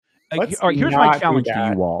All right, here's my challenge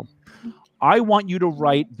to you all. I want you to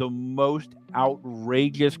write the most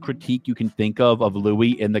outrageous critique you can think of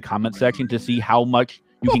Louis in the comment section to see how much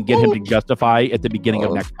you can get him to justify at the beginning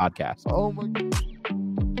of next podcast. Oh my God.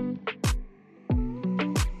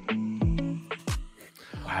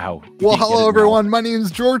 Wow. Well, hello, everyone. My name is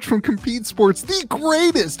George from Compete Sports, the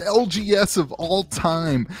greatest LGS of all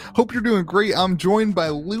time. Hope you're doing great. I'm joined by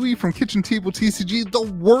Louis from Kitchen Table TCG, the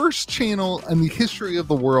worst channel in the history of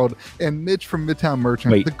the world, and Mitch from Midtown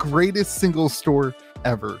Merchant, the greatest single store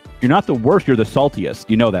ever. You're not the worst. You're the saltiest.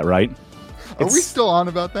 You know that, right? Are we still on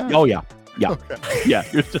about that? Oh, yeah. Yeah. Okay. Yeah.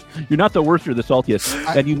 You're not the worst. You're the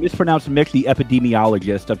saltiest. And you mispronounced Mick, the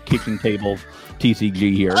epidemiologist of Kitchen Table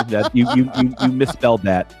TCG here. That you misspelled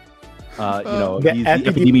that. He's the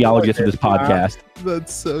epidemiologist of this podcast.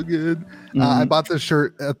 That's so good. Mm-hmm. I bought this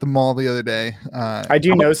shirt at the mall the other day. I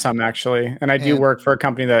do know some, actually. And I do work for a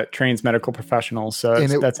company that trains medical professionals. So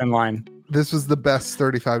that's in line. This was the best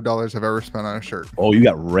 $35 I've ever spent on a shirt. Oh, you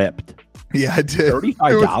got ripped. Yeah, I did.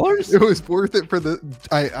 $35? It was worth it for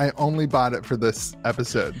I only bought it for this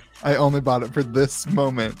episode. I only bought it for this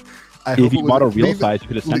moment. If you bought a real size, you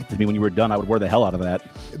could have sent it to me when you were done. I would wear the hell out of that.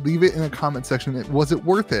 Leave it in a comment section. Was it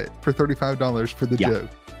worth it for $35 for the joke?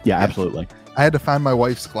 Yeah, absolutely. I had to find my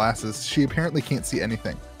wife's glasses. She apparently can't see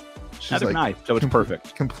anything. She's nice, so it's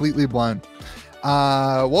perfect. Completely blind.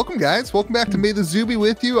 Welcome, guys. Welcome back to May the Zoo be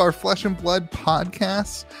with you, our Flesh and Blood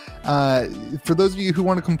podcast. For those of you who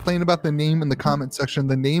want to complain about the name in the comment section,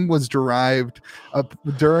 the name was derived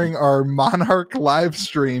during our Monarch live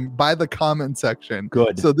stream by the comment section.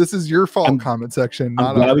 Good. So this is your fault, comment section.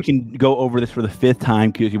 I'm glad we can go over this for the 5th time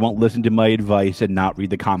because you won't listen to my advice and not read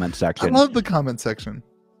the comment section. I love the comment section.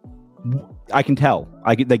 I can tell.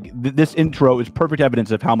 This intro is perfect evidence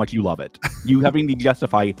of how much you love it. You having to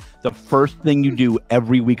justify the first thing you do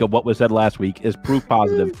every week of what was said last week is proof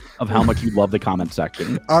positive of how much you love the comment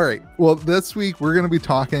section. All right. Well, this week we're going to be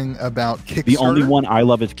talking about Kickstarter. The only one I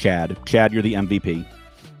love is Chad. Chad, you're the MVP.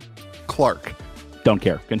 Clark. Don't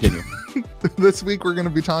care. Continue. This week we're going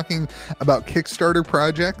to be talking about Kickstarter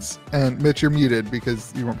projects, and Mitch, you're muted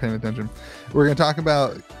because you weren't paying attention. We're going to talk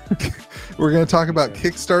about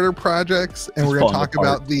Kickstarter projects, and we're going to talk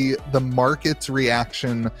about the market's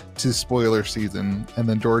reaction to spoiler season. And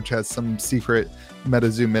then George has some secret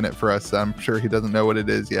MetaZoo minute for us. I'm sure he doesn't know what it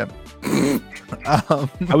is yet.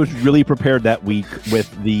 I was really prepared that week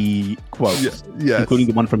with the quotes, including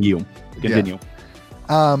the one from you. Continue. Yeah.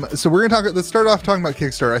 So we're gonna let's start off talking about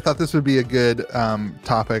Kickstarter. I thought this would be a good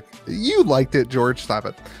topic. You liked it, George. Stop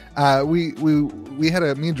it.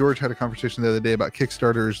 Me and George had a conversation the other day about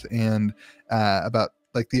Kickstarters and about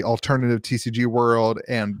like the alternative TCG world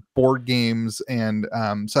and board games, and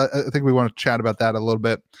so I think we want to chat about that a little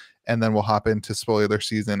bit, and then we'll hop into spoiler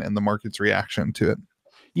season and the market's reaction to it.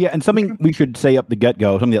 Yeah, and something we should say up the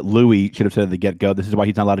get-go, something that Louis should have said at the get-go, this is why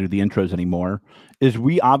he's not allowed to do the intros anymore, is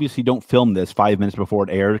we obviously don't film this 5 minutes before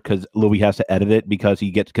it airs because Louis has to edit it because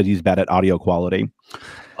he's bad at audio quality.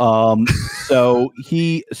 So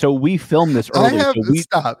we filmed this earlier.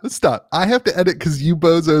 Stop. I have to edit because you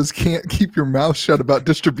bozos can't keep your mouth shut about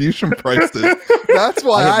distribution prices. That's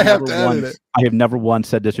why I have to edit it. I have never once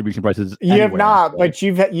said distribution prices. You have not, but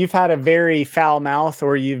you've had a very foul mouth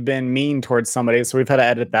or you've been mean towards somebody, so we've had to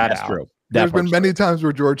edit that out. That's true. There's been many times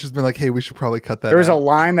where George has been like, hey, we should probably cut that There was out. a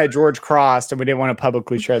line that George crossed, and we didn't want to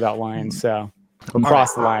publicly share that line, so we'll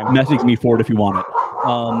cross the line. Message me for it if you want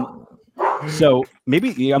it. So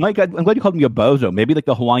maybe I'm glad you called me a bozo. Maybe like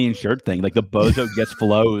the Hawaiian shirt thing, like the bozo just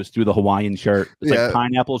flows through the Hawaiian shirt. It's like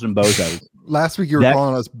pineapples and bozos. Last week you were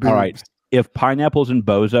calling us boobs. All right. If pineapples and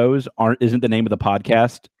bozos isn't the name of the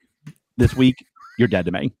podcast this week, you're dead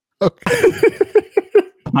to me. Okay.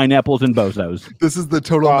 Pineapples and bozos. This is the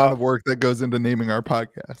total amount of work that goes into naming our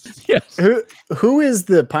podcast. Yes. Who is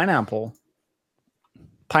the pineapple?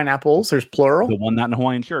 Pineapples? There's plural. The one not in a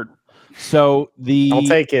Hawaiian shirt. So I'll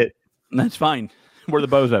take it. That's fine. We're the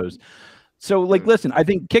bozos. So, listen, I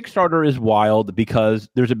think Kickstarter is wild because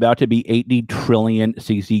there's about to be 80 trillion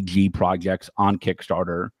CCG projects on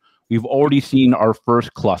Kickstarter. We've already seen our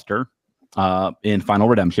first cluster in Final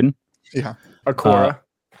Redemption. Yeah. Akora.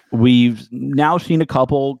 We've now seen a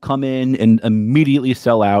couple come in and immediately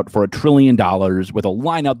sell out for $1 trillion with a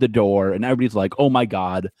line out the door, and everybody's like, oh my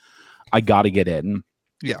God, I got to get in.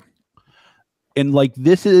 Yeah. And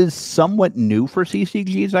this is somewhat new for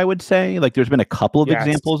CCGs, I would say. There's been a couple of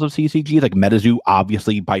examples of CCGs, like MetaZoo,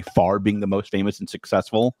 obviously by far being the most famous and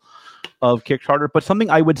successful of Kickstarter. But something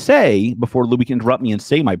I would say before Louis can interrupt me and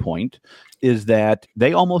say my point is that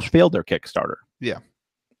they almost failed their Kickstarter. Yeah.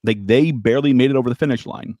 They barely made it over the finish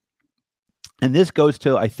line. And this goes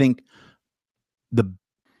to, I think,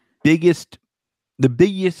 biggest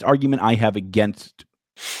argument I have against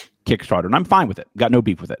Kickstarter, and I'm fine with it, got no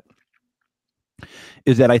beef with it,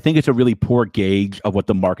 is that I think it's a really poor gauge of what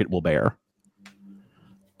the market will bear.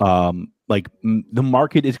 The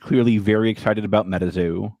market is clearly very excited about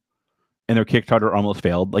MetaZoo, and their Kickstarter almost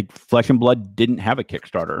failed. Like Flesh and Blood didn't have a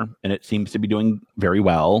Kickstarter, and it seems to be doing very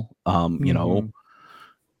well.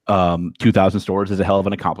 2,000 stores is a hell of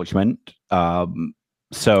an accomplishment. So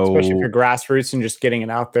especially if you're grassroots and just getting it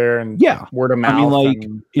out there and word of mouth. I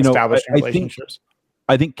mean, and establishing relationships.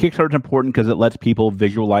 I think Kickstarter is important because it lets people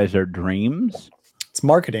visualize their dreams. It's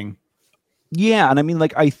marketing. Yeah, and I mean,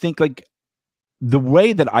 I think the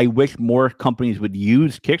way that I wish more companies would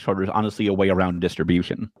use Kickstarter is honestly a way around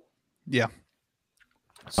distribution. Yeah.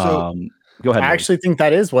 So go ahead. I actually think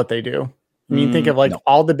that is what they do. I mean, think of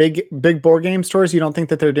all the big board game stores. You don't think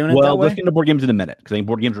that they're doing it that way? Well, let's get into board games in a minute, because I think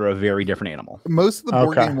board games are a very different animal. Most of the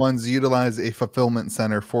board game ones utilize a fulfillment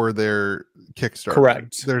center for their Kickstarter.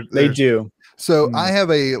 Correct. They do. So I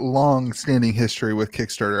have a long-standing history with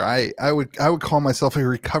Kickstarter. I would call myself a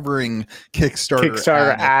recovering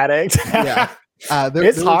Kickstarter addict. Yeah.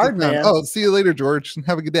 It's hard, man. Oh, see you later, George.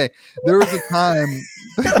 Have a good day. There was a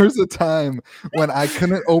time when I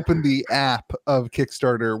couldn't open the app of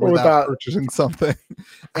Kickstarter without purchasing something.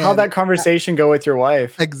 How'd that conversation go with your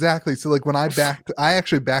wife? Exactly. So when I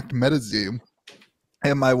actually backed MetaZoo.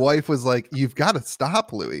 And my wife was like, "You've got to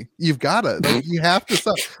stop, Louis. You have to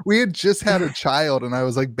stop." We had just had a child, and I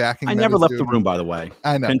was backing. I never left the room, by the way.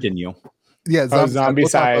 I know. Continue. Yeah, zombie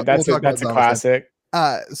side. That's a classic.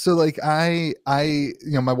 So my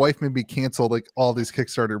wife made me cancel all these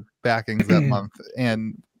Kickstarter backings that month,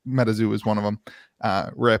 and MetaZoo was one of them.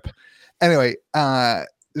 Rip. Anyway,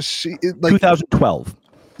 2012.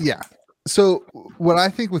 Yeah. So what I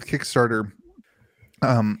think with Kickstarter.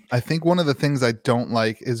 I think one of the things I don't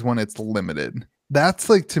like is when it's limited. That's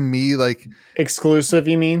to me exclusive.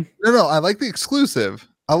 You mean? No. I like the exclusive.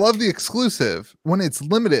 I love the exclusive when it's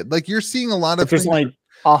limited. You're seeing a lot of. There's only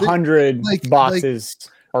 100 boxes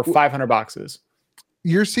or 500 boxes.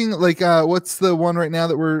 You're seeing what's the one right now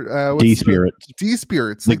that we're D-Spirits.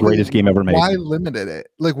 D-Spirits, the greatest game ever made. Why limit it?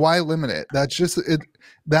 Why limit it? That's just it.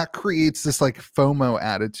 That creates this FOMO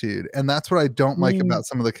attitude, and that's what I don't like about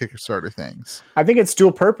some of the Kickstarter things. I think it's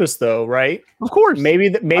dual purpose, though, right? Of course. Maybe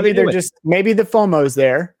the FOMO's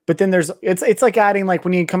there, but then it's like adding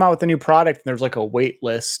when you come out with a new product, and there's a wait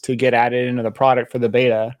list to get added into the product for the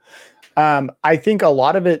beta. I think a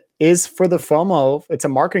lot of it is for the FOMO. It's a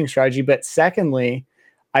marketing strategy, but secondly,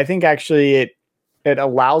 I think actually it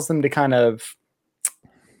allows them to kind of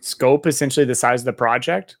scope essentially the size of the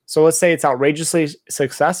project. So let's say it's outrageously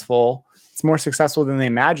successful. It's more successful than they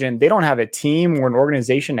imagined. They don't have a team or an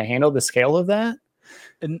organization to handle the scale of that.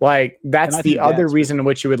 And that's the other reason in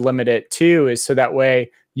which you would limit it too, is so that way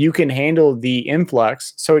you can handle the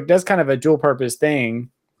influx. So it does kind of a dual purpose thing.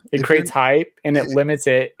 It creates hype and it limits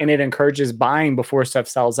it and it encourages buying before stuff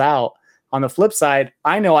sells out. On the flip side,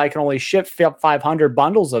 I know I can only ship 500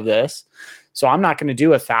 bundles of this, so I'm not going to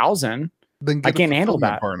do 1,000. I can't handle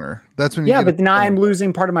that. Partner. That's when but now I'm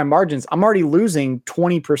losing part of my margins. I'm already losing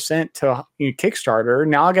 20% to Kickstarter.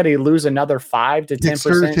 Now I got to lose another 5 to 10%.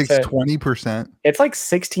 Kickstarter takes 20%. It's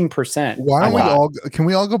 16%. Why don't can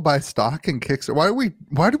we all go buy stock in Kickstarter?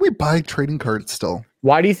 Why do we buy trading cards still?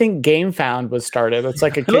 Why do you think GameFound was started? It's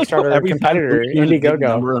like a Kickstarter competitor.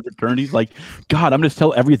 Indiegogo. He's God, I'm going to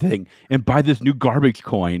sell everything and buy this new garbage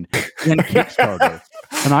coin in Kickstarter.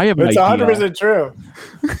 And I have an idea. It's 100% true.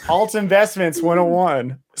 Alt investments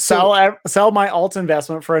 101. Sell my alt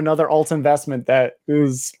investment for another alt investment that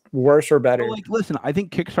is worse or better. Listen, I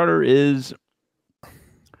think Kickstarter is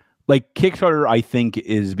Kickstarter, I think,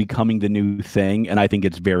 is becoming the new thing, and I think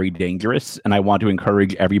it's very dangerous. And I want to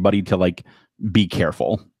encourage everybody to be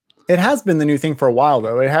careful. It has been the new thing for a while,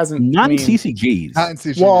 though. It hasn't. Not in CCGs. Not in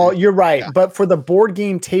CCGs. Well, you're right, but for the board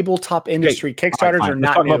game tabletop industry, Kickstarters are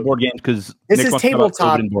not new. About board games because this is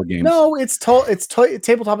tabletop. Board games. No, it's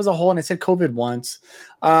tabletop as a whole, and it said COVID once.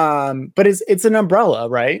 But it's an umbrella,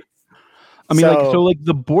 right? I mean,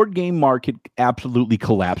 the board game market absolutely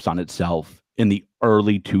collapsed on itself in the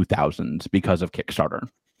early 2000s because of Kickstarter.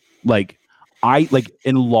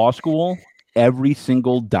 In law school, every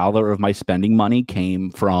single dollar of my spending money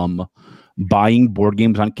came from buying board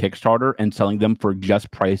games on Kickstarter and selling them for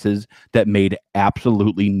just prices that made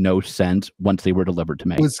absolutely no sense once they were delivered to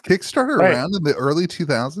me. Was Kickstarter around in the early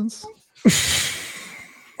 2000s?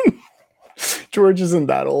 George isn't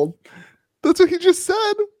that old. That's what he just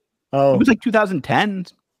said. Oh, it was 2010.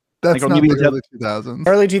 That's like, not the maybe early 2000s.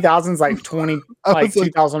 Early 2000s, like 20, like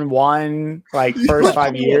 2001, like first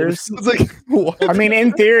 5 years. It's like, what? I mean,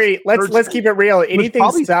 in theory, let's keep it real. Anything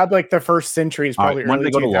probably, sub like the first century is probably when did early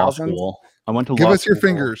I go to law 2000s. school? I went to Give law us your school.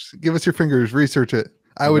 fingers. Give us your fingers. Research it.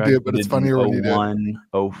 I would do it, but it's funnier when you do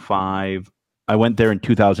it. 05. I went there in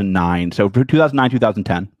 2009. So for 2009,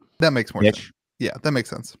 2010. That makes more sense. Yeah, that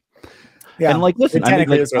makes sense. Yeah, and like, listen, I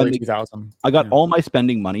technically it's early 2000. I got all my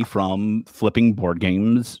spending money from flipping board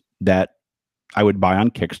games that I would buy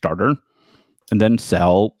on Kickstarter and then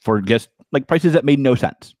sell for just like prices that made no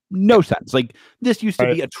sense. No sense. Like, this used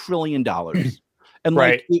to be $1 trillion, and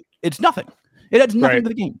like it's nothing. It adds nothing to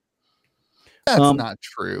the game. That's not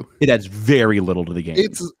true. It adds very little to the game.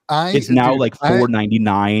 It's now like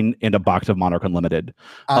 $4.99 and a box of Monarch Unlimited.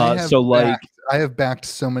 I have backed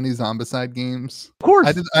so many Zombicide games. Of course,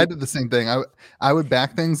 I did the same thing. I would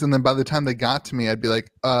back things, and then by the time they got to me, I'd be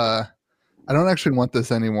like, I don't actually want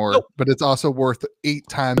this anymore. Nope. But it's also worth 8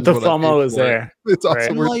 times. But the FOMO is there. It's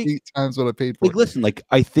also worth 8 times what I paid for. Like, listen, like,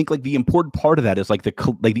 I think like the important part of that is like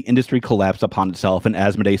the industry collapsed upon itself, and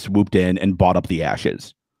Asmodee swooped in and bought up the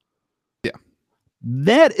ashes. Yeah,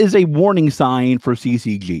 that is a warning sign for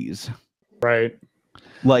CCGs, right?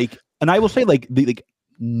 Like, and I will say, like,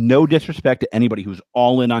 no disrespect to anybody who's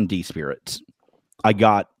all in on D-Spirits. I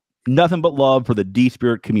got nothing but love for the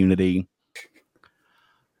D-Spirit community.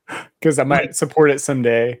 Because I might support it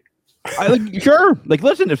someday. Sure. Like,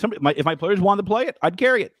 listen, if my players wanted to play it, I'd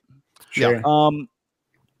carry it. Sure. Yeah.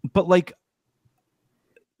 But like,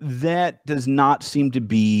 that does not seem to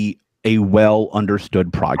be a well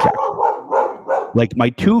understood project. Like, my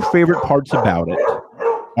 2 favorite parts about it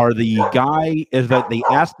are they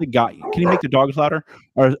asked the guy, can you make the dogs louder?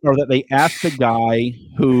 Or that they asked the guy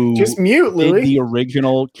who just mute Louis. Did the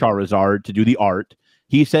original Charizard to do the art.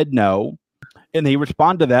 He said no. And they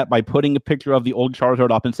respond to that by putting a picture of the old Charizard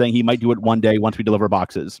up and saying he might do it one day once we deliver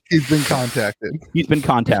boxes. He's been contacted.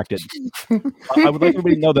 I would like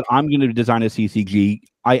everybody to know that I'm going to design a CCG.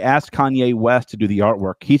 I asked Kanye West to do the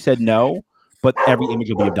artwork. He said no, but every image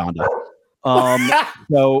will be of Donda.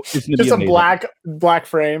 So it's going to be just a black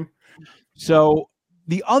frame. So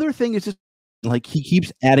the other thing is just like he keeps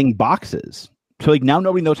adding boxes. So like now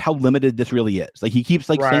nobody knows how limited this really is. Like he keeps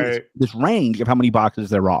like saying this range of how many boxes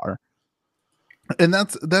there are. And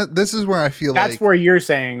this is where I feel that's where you're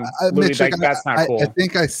saying, Louis, Mitch, that's not cool. I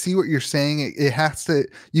think I see what you're saying. It has to,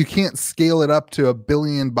 you can't scale it up to 1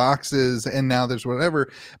 billion boxes and now there's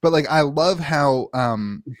whatever. But like, I love how,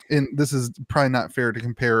 and this is probably not fair to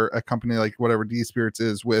compare a company like whatever D-Spirits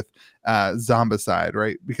is with Zombicide,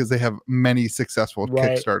 right? Because they have many successful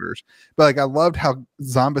Kickstarters. But like, I loved how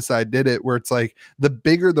Zombicide did it, where it's like the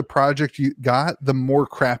bigger the project you got, the more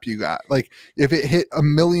crap you got. Like if it hit $1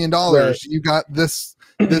 million, you got this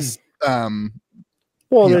there's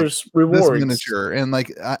rewards, this miniature, and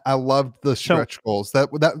like I loved the stretch goals.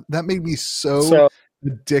 That made me so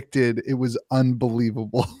addicted. It was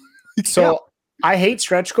unbelievable. I hate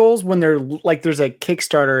stretch goals when they're like there's a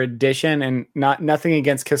Kickstarter edition, and nothing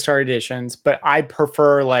against Kickstarter editions, but I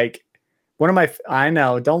prefer like I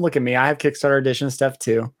know, don't look at me. I have Kickstarter edition stuff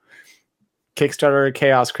too. Kickstarter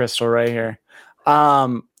Chaos Crystal right here.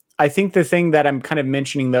 I think the thing that I'm kind of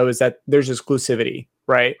mentioning though is that there's exclusivity,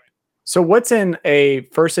 right? So what's in a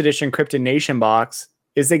first edition Cryptid Nation box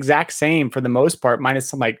is the exact same for the most part, minus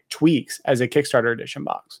some like tweaks as a Kickstarter edition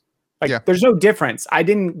box. Like there's no difference. I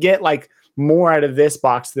didn't get like more out of this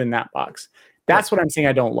box than that box. That's what I'm saying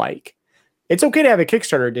I don't like. It's okay to have a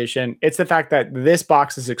Kickstarter edition. It's the fact that this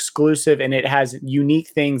box is exclusive and it has unique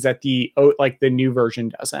things that the new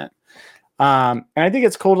version doesn't. And I think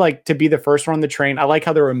it's cool to be the first one on the train. I like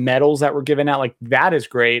how there were medals that were given out. Like that is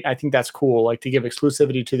great. I think that's cool. Like to give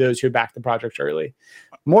exclusivity to those who backed the project early.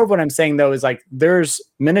 More of what I'm saying though is like there's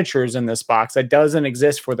miniatures in this box that doesn't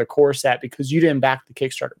exist for the core set because you didn't back the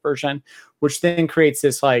Kickstarter version, which then creates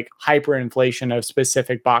this like hyperinflation of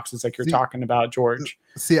specific boxes like you're talking about, George.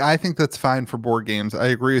 See, I think that's fine for board games. I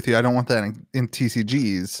agree with you. I don't want that in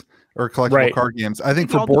TCGs or collectible card games. I think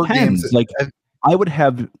for board games, like I would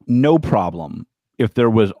have no problem if there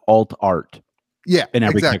was alt art. In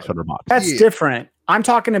every Kickstarter box. That's different. I'm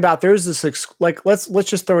talking about there's this let's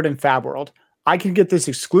just throw it in Fab World. I can get this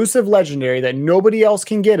exclusive legendary that nobody else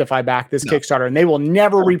can get if I back this Kickstarter, and they will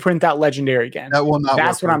never reprint that legendary again. That will not.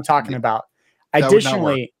 That's what I'm talking about.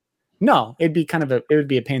 Additionally, no, it would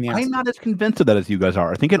be a pain in the ass. I'm not as convinced of that as you guys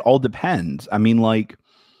are. I think it all depends. I mean, like,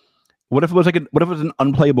 what if it was an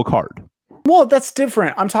unplayable card? Well, that's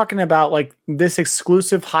different. I'm talking about like this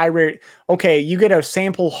exclusive high rate. Okay, you get a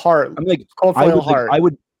sample heart. I'm like,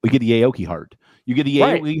 we get the Aoki heart. You get the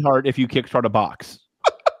Aoki heart if you kickstart a box.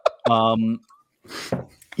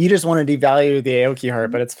 You just want to devalue the Aoki heart,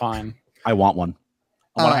 but it's fine. I want one.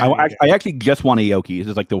 I actually just want Aoki. This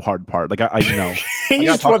is like the hard part. Like I know. You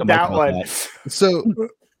just want that one. That. So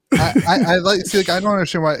I like see. Like I don't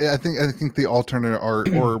understand why. I think the alternate art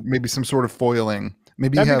or maybe some sort of foiling.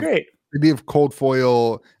 Maybe That'd be great. Maybe you have cold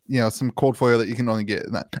foil. Some cold foil that you can only get.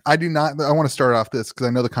 I do not. I want to start off this because I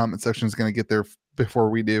know the comment section is going to get there before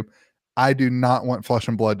we do. I do not want Flesh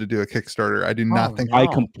and Blood to do a Kickstarter. I do not think. I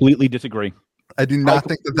completely disagree. I do not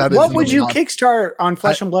think that is. What would you kickstart on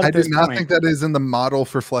Flesh and Blood? I do not think that is in the model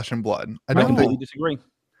for Flesh and Blood. I don't completely disagree.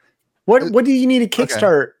 What do you need to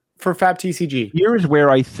kickstart for Fab TCG? Here's where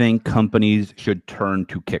I think companies should turn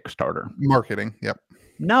to Kickstarter. Marketing. Yep.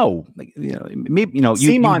 No, maybe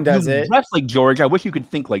Simon does it. Dress like George. I wish you could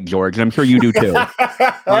think like George. I'm sure you do too. That's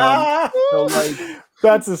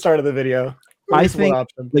the start of the video. I think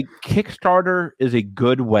like Kickstarter is a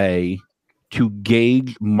good way to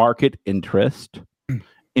gauge market interest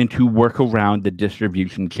and to work around the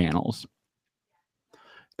distribution channels.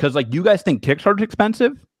 Because like you guys think Kickstarter's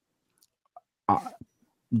expensive,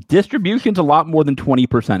 distribution's a lot more than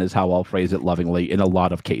 20% is how I'll phrase it lovingly in a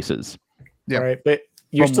lot of cases. Yeah, right, but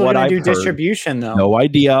you're still going to do distribution though. No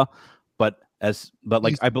idea, but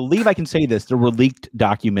I believe I can say this. There were leaked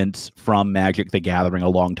documents from Magic the Gathering a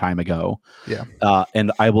long time ago. Yeah,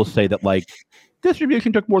 and I will say that like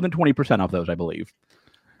distribution took more than 20% off those, I believe.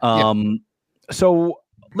 So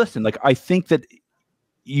listen, like I think that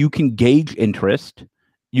you can gauge interest,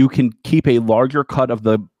 you can keep a larger cut of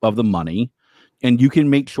the money, and you can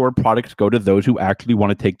make sure products go to those who actually want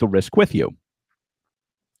to take the risk with you.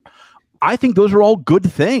 I think those are all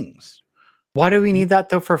good things. Why do we need that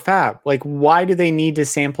though for Fab? Like, why do they need to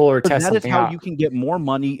sample or test something out? That is how you can get more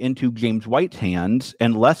money into James White's hands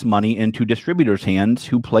and less money into distributors' hands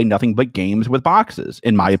who play nothing but games with boxes.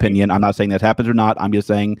 In my opinion, I'm not saying that happens or not. I'm just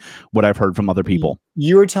saying what I've heard from other people.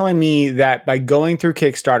 You were telling me that by going through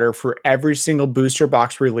Kickstarter for every single booster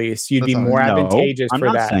box release, you'd be more advantageous for that.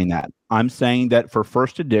 I'm not saying that. I'm saying that for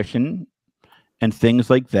first edition and things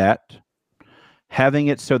like that, having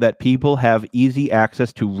it so that people have easy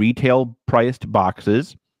access to retail priced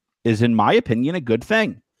boxes is, in my opinion, a good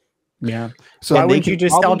thing. Yeah. So why would you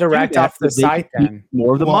just sell direct off the site then?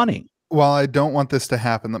 More of the money. While I don't want this to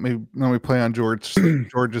happen, let me play on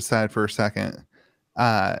George's side for a second.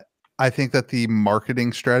 I think that the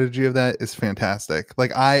marketing strategy of that is fantastic.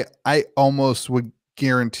 Like I almost would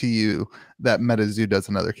guarantee you that MetaZoo does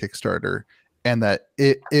another Kickstarter and that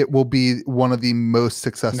it will be one of the most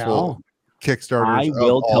successful Kickstarters. I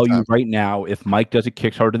will tell you right now, if Mike does a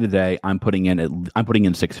Kickstarter today, I'm putting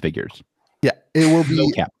in 6 figures. Yeah, it will be. No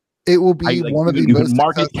cap. It will be one of the you most can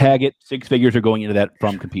market tag it. 6 figures are going into that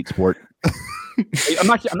from Compete Sport. I'm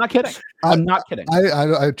not kidding. I'm not kidding.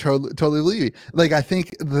 I totally believe you. Like I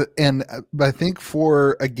think I think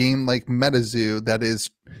for a game like MetaZoo that is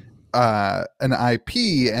an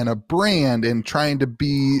IP and a brand and trying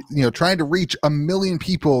to reach 1 million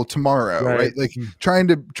people tomorrow, right? Like trying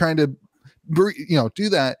to do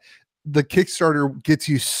that. The Kickstarter gets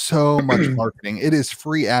you so much marketing. It is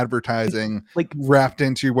free advertising, like wrapped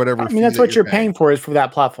into whatever. I mean, that's what you're paying for is for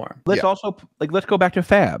that platform. Let's also let's go back to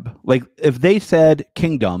Fab. Like if they said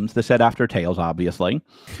Kingdoms, the set after Tales, obviously,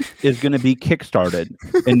 is going to be kickstarted,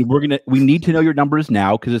 and we need to know your numbers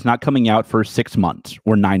now because it's not coming out for 6 months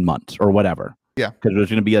or 9 months or whatever. Yeah, because there's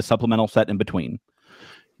going to be a supplemental set in between.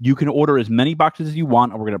 You can order as many boxes as you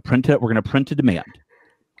want, and we're going to print it. We're going to print to demand.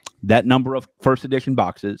 That number of first edition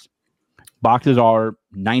boxes. Boxes are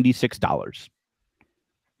 $96.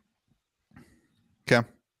 Okay.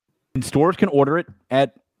 And stores can order it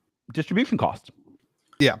at distribution costs.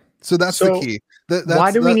 Yeah. So that's the key.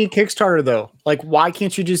 Why do we need Kickstarter though? Like, why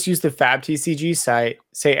can't you just use the Fab TCG site?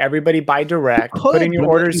 Say everybody buy direct, put in your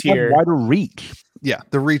orders here. Wider reach. Yeah,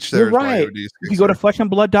 the reach there. You're right. You go to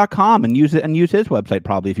fleshandblood.com and use his website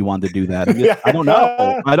probably if you wanted to do that. I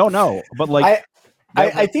don't know. But like,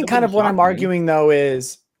 I think kind of what I'm arguing though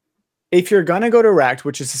is, if you're going to go direct,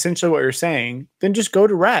 which is essentially what you're saying, then just go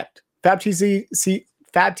direct. Fab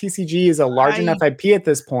TCG is a large enough IP at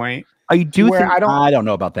this point. I don't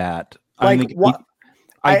know about that. Like,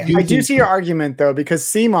 I do see your argument though, because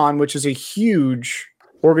Simon, which is a huge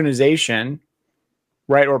organization,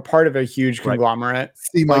 right, or part of a huge conglomerate.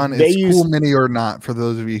 Simon is Cool Mini or Not. For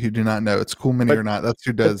those of you who do not know, it's Cool Mini or Not. That's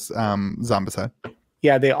who does Zombicide.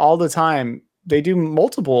 Yeah, they all the time. They do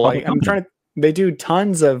multiple. They do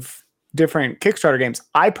tons of different Kickstarter games.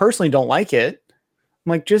 I personally don't like it. I'm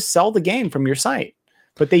like, just sell the game from your site.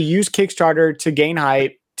 But they use Kickstarter to gain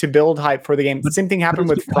hype, to build hype for the game. The same thing happened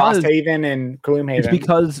with Frosthaven and Gloomhaven. It's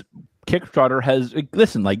because Kickstarter has,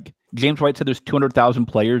 listen, like James White said, there's 200,000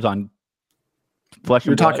 players on flesh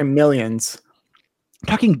You're and blood. talking millions. I'm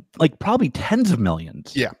talking like probably tens of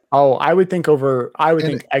millions. Yeah. Oh, I would think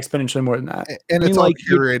exponentially more than that. And it's all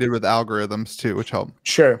curated with algorithms too, which help.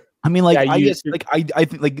 Sure. I mean, like, I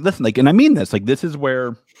think, like, listen, like, and I mean this, like, this is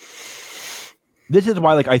why,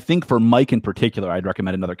 like, I think for Mike in particular, I'd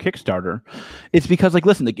recommend another Kickstarter. It's because, like,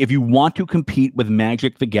 listen, like, if you want to compete with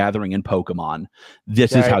Magic the Gathering and Pokemon,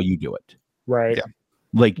 this is how you do it. Right. Yeah.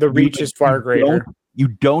 Like, the reach is far greater. You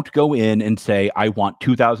don't go in and say, I want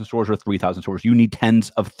 2,000 stores or 3,000 stores. You need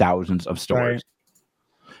tens of thousands of stores.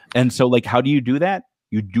 Right. And so, like, how do you do that?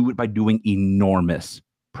 You do it by doing enormous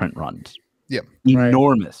print runs. Yeah,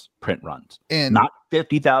 enormous print runs, and not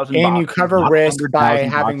 50,000. And you cover risk by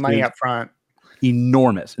having money up front.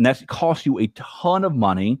 Enormous, and that costs you a ton of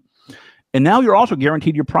money. And now you're also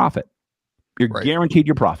guaranteed your profit. You're guaranteed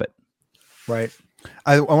your profit. Right.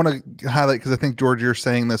 I want to highlight, because I think, George, you're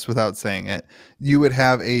saying this without saying it. You would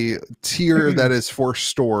have a tier that is for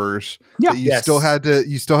stores. Yeah. That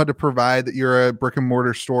you still had to provide that you're a brick and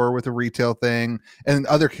mortar store with a retail thing. And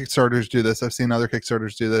other Kickstarters do this. I've seen other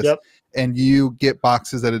Kickstarters do this. Yep. And you get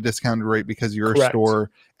boxes at a discounted rate because you're a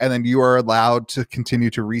store. And then you are allowed to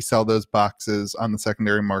continue to resell those boxes on the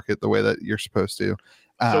secondary market the way that you're supposed to.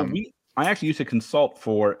 I actually used to consult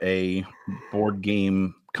for a board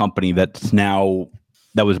game company that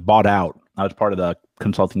was bought out. I was part of the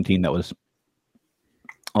consulting team that was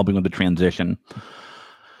helping with the transition.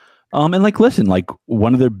 And like, listen, like,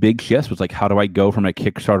 one of their big shifts was like, how do I go from a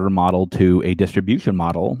Kickstarter model to a distribution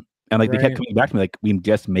model? And like, they kept coming back to me like, we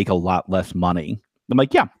just make a lot less money. I'm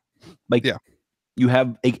like, you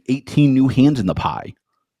have 18 new hands in the pie.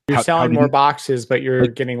 You're selling more boxes, but you're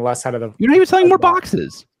getting less out of the. You're not even selling more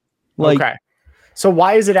boxes. Like, okay. So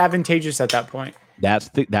why is it advantageous at that point?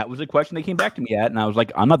 That was a question they came back to me at, and I was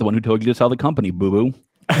like, I'm not the one who told you to sell the company, boo-boo.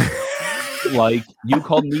 Like, you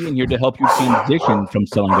called me in here to help you transition from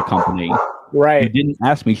selling the company. Right. You didn't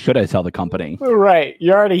ask me, should I sell the company? Right.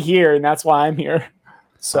 You're already here, and that's why I'm here.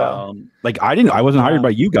 So, like, I wasn't hired by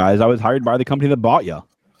you guys. I was hired by the company that bought you.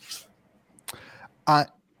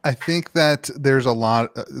 I think that there's a lot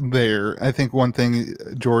there. I think one thing,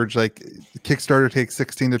 George, like, Kickstarter takes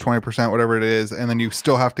 16 to 20%, whatever it is, and then you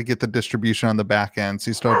still have to get the distribution on the back end. So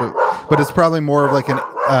you still have to, but it's probably more of like an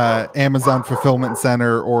Amazon fulfillment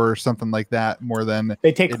center or something like that, more than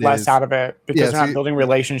they take less out of it because they're not building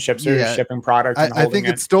relationships or shipping products. I think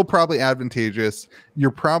it's still probably advantageous. You're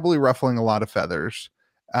probably ruffling a lot of feathers,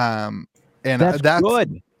 and that's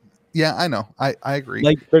good. Yeah, I know. I agree.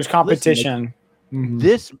 Like, there's competition.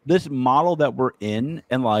 Listen, this model that we're in,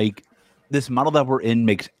 and like, this model that we're in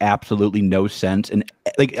makes absolutely no sense, and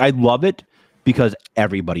like, I love it because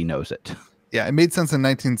everybody knows it. Yeah, it made sense in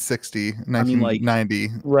 1960, 1990.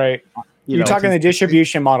 Right. You're talking the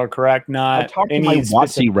distribution model, correct? Not I talked to my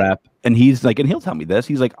WotC rep, and he's like, and he'll tell me this.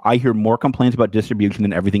 He's like, I hear more complaints about distribution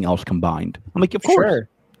than everything else combined. I'm like, of course,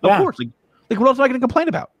 of course. Like, what else am I going to complain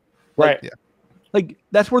about? Right. Like, like,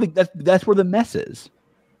 that's where that's where the mess is.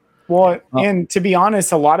 Well, and to be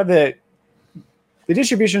honest, a lot of the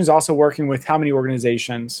distribution is also working with how many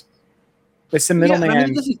organizations? It's the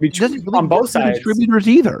middleman on both sides. Distributors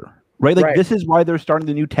either, right? Like, this is why they're starting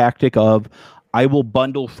the new tactic of, I will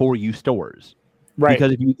bundle for you stores, right?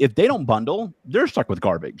 Because if they don't bundle, they're stuck with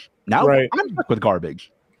garbage. Now I'm stuck with garbage,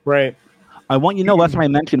 right? I want you to know, last time I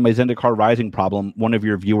mentioned my Zendikar Rising problem, one of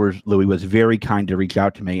your viewers, Louis, was very kind to reach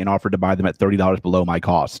out to me and offered to buy them at $30 below my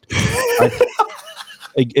cost.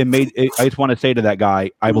 I just want to say to that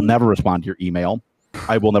guy, I will never respond to your email.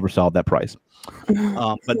 I will never sell at that price.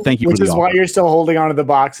 But thank you. Which for the is why you're still holding on to the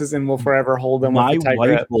boxes and will forever hold them. My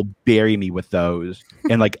wife will bury me with those,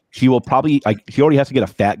 and like, she will probably, like, she already has to get a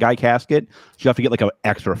fat guy casket. She'll have to get like an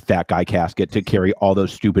extra fat guy casket to carry all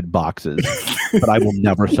those stupid boxes. But I will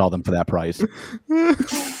never sell them for that price.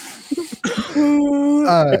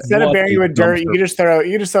 Instead of burying you with dirt, you just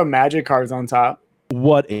throw magic cards on top.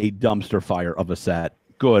 What a dumpster fire of a set.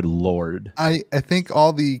 Good Lord. I think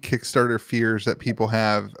all the Kickstarter fears that people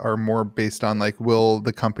have are more based on, like, will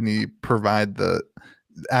the company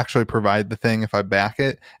actually provide the thing if I back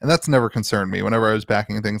it? And that's never concerned me. Whenever I was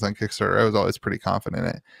backing things on Kickstarter, I was always pretty confident in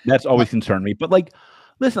it. That's always concerned me. But like,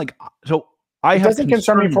 listen, like, so it doesn't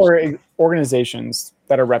concern me for organizations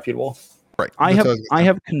that are reputable. Right. I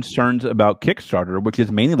have concerns about Kickstarter, which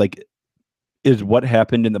is mainly like, is what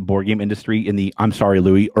happened in the board game industry in the, I'm sorry,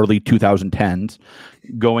 Louis, early 2010s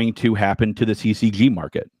going to happen to the CCG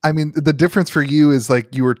market? I mean, the difference for you is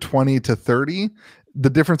like you were 20 to 30.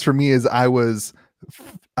 The difference for me is I was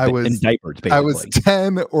in diapers, basically. I was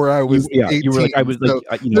 10 or I was 18. You were like, I was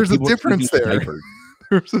like, there's a difference there.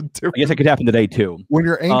 There's a I difference. guess it could happen today too. When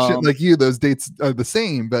you're ancient like you, those dates are the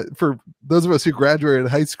same. But for those of us who graduated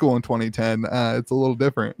high school in 2010, it's a little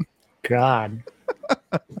different. God.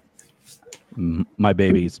 My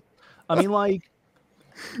babies. I mean, like,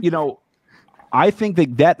 I think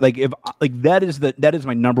that like if like that is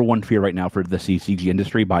my number one fear right now for the CCG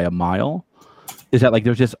industry by a mile, is that like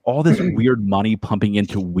there's just all this weird money pumping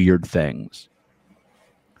into weird things.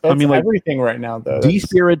 That's I mean, like everything right now, though.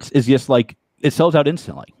 D-Spirits is just like it sells out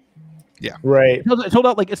instantly. Yeah, right. It sold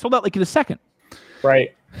out like in a second.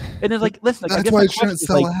 Right. And it's like, listen, that's why it shouldn't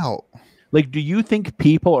sell out. Like, do you think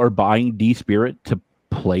people are buying D-Spirit to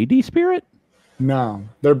play D-Spirit? No,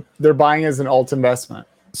 they're buying as an alt investment.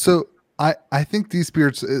 So I think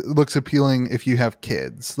D-Spirits looks appealing if you have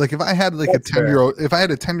kids. Like if I had like that's a 10-year-old, if I had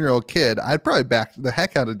a 10-year-old kid, I'd probably back the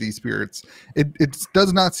heck out of D-Spirits. It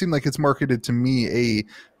does not seem like it's marketed to me, a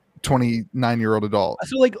 29-year-old adult.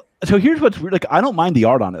 So here's what's weird. Like, I don't mind the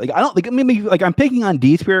art on it. Like, I don't like maybe like I'm picking on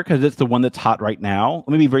D-Spirit because it's the one that's hot right now.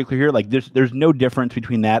 Let me be very clear here. Like, there's no difference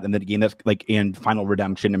between that and the game that's like in Final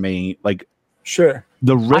Redemption to me. Like, sure.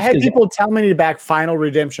 The risk I had people tell me to back Final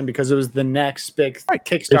Redemption because it was the next big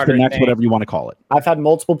Kickstarter. It's the next thing. Whatever you want to call it. I've had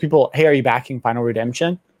multiple people, hey, are you backing Final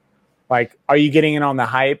Redemption? Like, are you getting in on the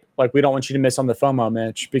hype? Like, we don't want you to miss on the FOMO,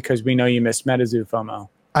 Mitch, because we know you missed MetaZoo FOMO.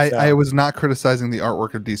 I was not criticizing the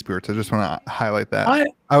artwork of D-Spirits. I just want to highlight that.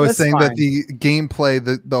 I was saying that the gameplay,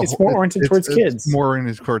 it's more oriented towards kids. It's more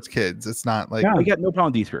oriented towards kids. It's not like I got no problem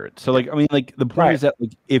with D-Spirits. So like, I mean, like the point is that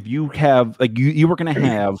like if you have like you were going to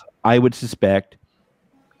have, I would suspect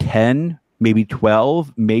 10, maybe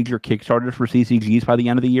 12 major Kickstarters for CCGs by the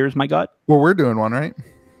end of the year is my gut. Well, we're doing one, right?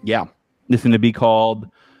 Yeah. This is going to be called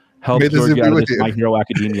Help George out of this My Hero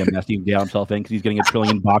Academia mess he got himself in because he's getting a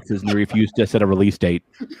trillion boxes and he refused to set a release date.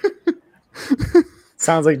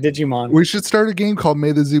 Sounds like Digimon. We should start a game called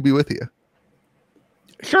May the Zoo Be With You.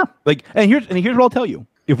 Sure. Like, and here's what I'll tell you.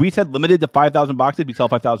 If we said limited to 5,000 boxes, we sell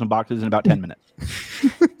 5,000 boxes in about 10 minutes.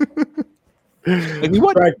 Like,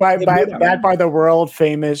 what? Back by the world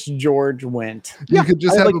famous George Went. You could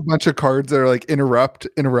just have a bunch of cards that are like interrupt.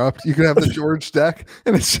 You could have the George deck,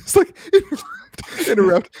 and it's just like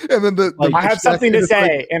interrupt. And then the I have something to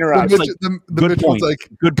say. Like, interrupt. The Mitch was like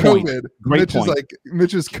good COVID. Point. Great Mitch point. is like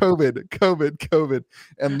Mitch is COVID,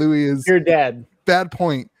 and Louis is you're dead. Bad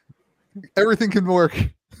point. Everything can work.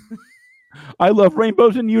 I love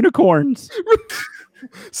rainbows and unicorns.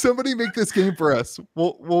 Somebody make this game for us.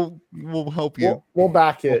 We'll help you. We'll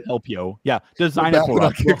back it. We'll help you. Yeah, design it for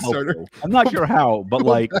us. Kickstarter. I'm not sure how, but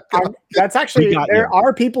like that's actually there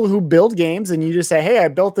are people who build games, and you just say, "Hey, I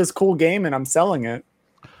built this cool game, and I'm selling it."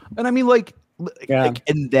 And I mean, like,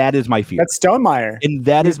 and that is my fear. That's Stonemeyer. And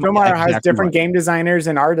that is Stonemeyer has different game designers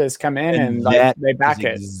and artists come in and like, they back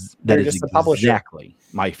it. That is just exactly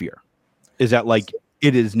my fear. Is that like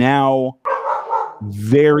it is now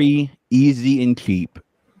very easy and cheap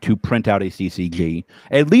to print out a CCG,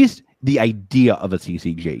 at least the idea of a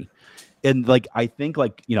CCG. And like, I think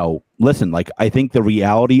like, listen, like, I think the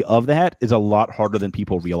reality of that is a lot harder than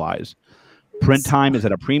people realize. Print time is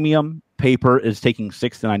at a premium. Paper is taking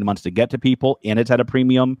 6 to 9 months to get to people, and it's at a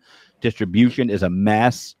premium. Distribution is a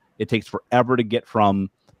mess. It takes forever to get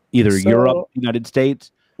from either Europe, United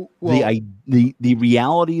States. Well, the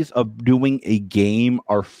realities of doing a game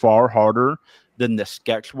are far harder than the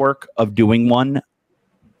sketch work of doing one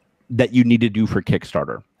that you need to do for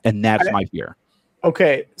Kickstarter. And that's my fear.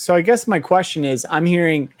 Okay. So I guess my question is, I'm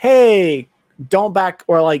hearing, hey, don't back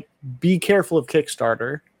or like be careful of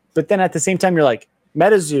Kickstarter. But then at the same time, you're like,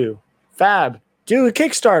 MetaZoo, Fab, do a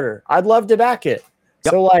Kickstarter. I'd love to back it.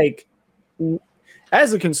 Yep. So like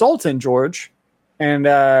as a consultant, George, and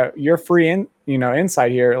you're free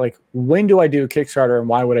insight here, like when do I do a Kickstarter and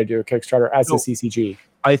why would I do a Kickstarter as a CCG?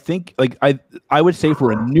 I think like I would say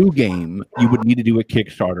for a new game, you would need to do a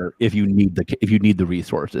Kickstarter if you need the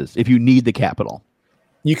resources, if you need the capital.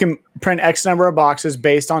 You can print X number of boxes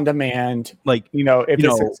based on demand. Like, if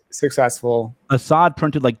it's successful. Assad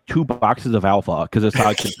printed like 2 boxes of alpha because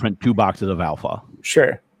Assad could print 2 boxes of alpha.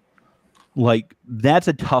 Sure. Like, that's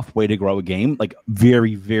a tough way to grow a game. Like,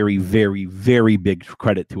 very, very, very, very big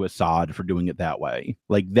credit to Assad for doing it that way.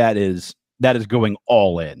 Like, that is going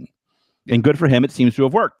all in. And good for him. It seems to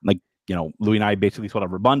have worked. Like, Louis and I basically sold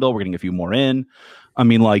our bundle. We're getting a few more in. I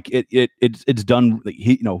mean, like it's done. Like,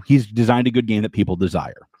 he's designed a good game that people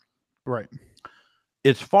desire. Right.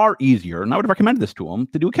 It's far easier, and I would have recommended this to him,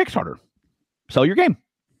 to do a Kickstarter. Sell your game.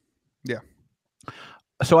 Yeah.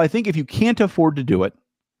 So I think if you can't afford to do it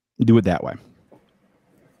that way.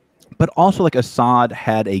 But also, like, Assad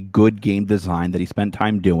had a good game design that he spent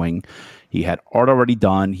time doing. He had art already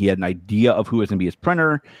done. He had an idea of who was going to be his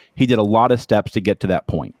printer. He did a lot of steps to get to that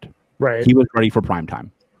point. Right. He was ready for prime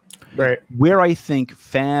time. Right. Where I think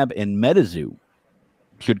Fab and MetaZoo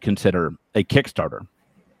should consider a Kickstarter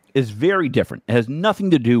is very different. It has nothing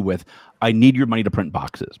to do with, I need your money to print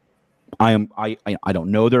boxes. I don't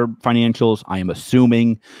know their financials. I am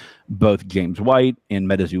assuming both James White and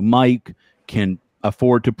MetaZoo Mike can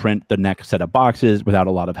afford to print the next set of boxes without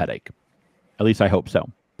a lot of headache. At least I hope so.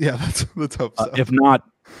 Yeah, let's hope so. If not,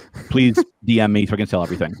 please DM me so I can sell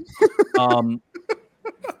everything.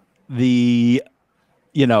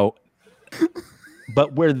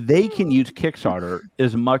 But where they can use Kickstarter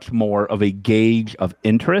is much more of a gauge of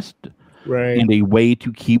interest, right, and a way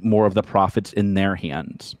to keep more of the profits in their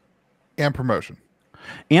hands. And promotion.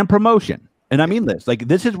 And I mean this. Like,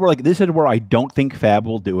 this is where I don't think Fab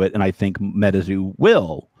will do it, and I think MetaZoo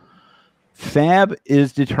will. Fab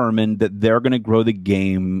is determined that they're going to grow the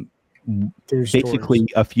game basically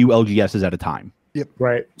a few LGSs at a time. Yep.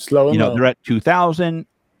 Right. Slow and low. They're at 2,000.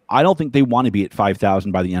 I don't think they want to be at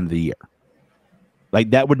 5,000 by the end of the year.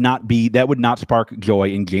 Like, that would not spark joy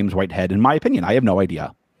in James Whitehead, in my opinion. I have no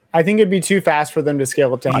idea. I think it'd be too fast for them to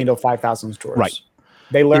scale up to handle 5,000 stores. Right.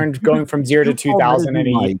 They learned going from 0 to 2,000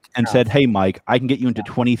 and said, "Hey, Mike, I can get you into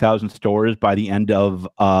 20,000 stores by the end of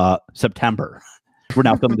September." We're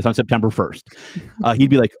now filming this on September 1st. He'd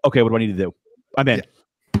be like, "Okay, what do I need to do? I'm in.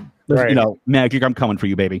 Right. Magic, I'm coming for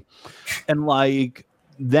you, baby." And like,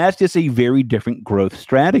 that's just a very different growth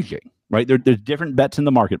strategy, right? There's different bets in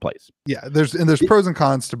the marketplace. Yeah, there's pros and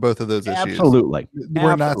cons to both of those issues. Absolutely.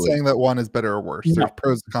 We're not saying that one is better or worse. No. There's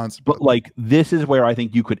pros and cons to both. But like, this is where I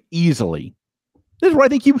think you could easily. This is where I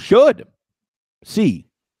think you should see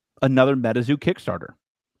another MetaZoo Kickstarter.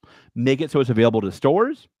 Make it so it's available to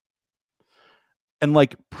stores, and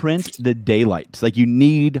like, print the daylights. Like, you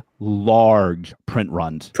need large print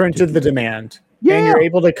runs. Printed the demand. Yeah. And you're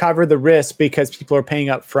able to cover the risk because people are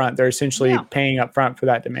paying up front. They're essentially paying up front for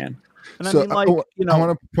that demand. And so I want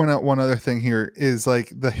to point out one other thing here is,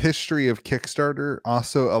 like, the history of Kickstarter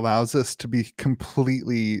also allows us to be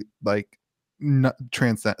completely like not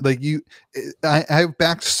transcend. Like, I've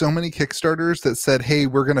backed so many Kickstarters that said, "Hey,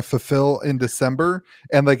 we're going to fulfill in December,"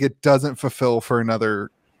 and like, it doesn't fulfill for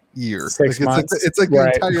another year. 6 months. It's like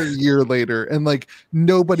the entire year later, and like,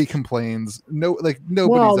 nobody complains. Nobody's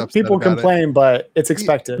upset. People about complain, it. But it's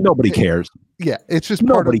expected. Nobody cares. Yeah, it's just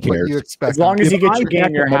part of what you expect. As long as you get your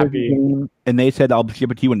game, you're happy. And they said, "I'll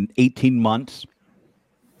ship it to you in 18 months."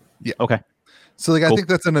 Yeah. Okay. So like, cool. I think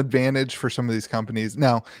that's an advantage for some of these companies.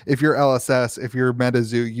 Now, if you're LSS, if you're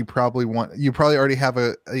MetaZoo, you probably already have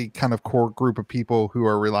a kind of core group of people who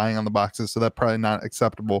are relying on the boxes, so that's probably not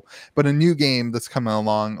acceptable. But a new game that's coming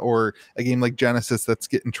along, or a game like Genesis that's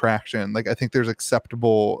getting traction, like, I think there's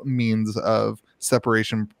acceptable means of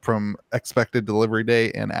separation from expected delivery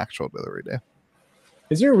day and actual delivery day.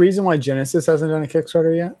 Is there a reason why Genesis hasn't done a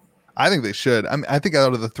Kickstarter yet? I think they should. I think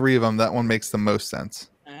out of the three of them, that one makes the most sense.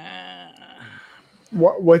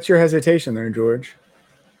 What's your hesitation there, George?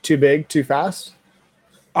 Too big, too fast?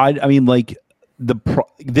 I mean, like,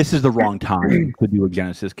 this is the wrong time to do a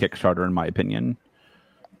Genesis Kickstarter, in my opinion.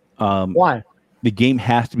 Why? The game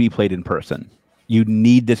has to be played in person. You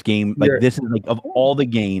need this game. Like, this is, like, of all the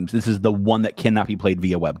games, this is the one that cannot be played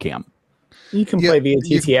via webcam. You can play via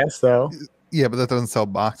TTS, though. Yeah, but that doesn't sell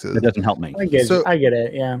boxes. That doesn't help me. I get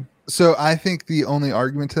it. Yeah. So I think the only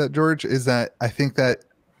argument to that, George, is that I think that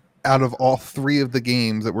out of all three of the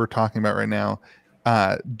games that we're talking about right now,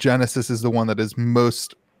 Genesis is the one that is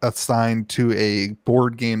most assigned to a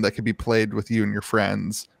board game that could be played with you and your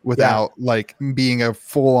friends without like being a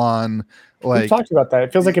full-on, like, we talked about that.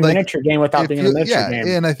 It feels like a miniature game without being a miniature game.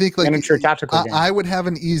 And I think, like, miniature tactical game. I would have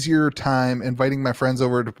an easier time inviting my friends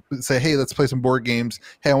over to say, "Hey, let's play some board games.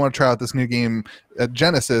 Hey, I want to try out this new game at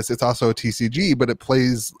Genesis. It's also a TCG, but it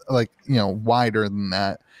plays, like, wider than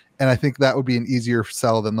that." And I think that would be an easier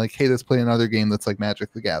sell than, like, "Hey, let's play another game that's like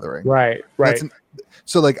Magic the Gathering." Right.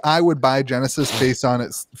 So like, I would buy Genesis based on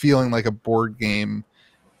it feeling like a board game,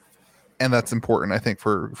 and that's important, I think,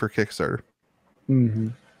 for Kickstarter. Mm-hmm.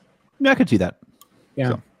 Yeah, I could see that. Yeah,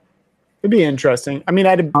 so it'd be interesting. I mean,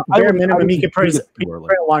 at a bare minimum, you could probably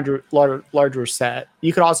a larger set.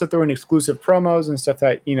 You could also throw in exclusive promos and stuff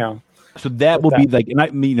that So that will be like, and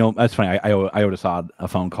that's funny. I owed Assad a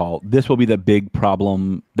phone call. This will be the big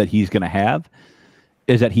problem that he's going to have,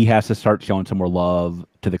 is that he has to start showing some more love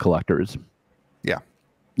to the collectors. Yeah,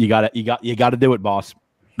 you got to do it, boss.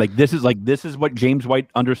 This is what James White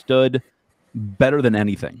understood better than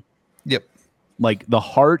anything. Yep. Like, the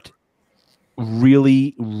heart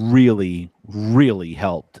really, really, really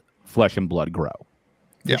helped Flesh and Blood grow.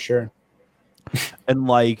 For sure. And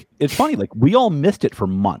like, it's funny, like we all missed it for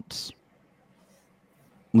months.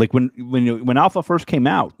 Like when Alpha first came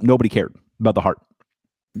out, nobody cared about the heart.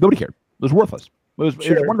 Nobody cared. It was worthless. It was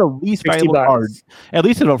one of the least valuable cards, at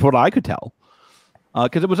least from what I could tell,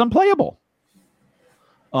 because it was unplayable.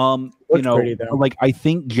 Pretty, like I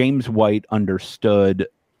think James White understood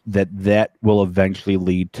that will eventually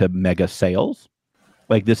lead to mega sales,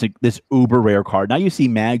 like this uber rare card. Now you see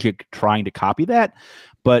Magic trying to copy that,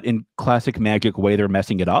 but in classic Magic way, they're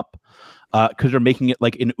messing it up because they're making it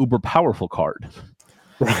like an uber powerful card.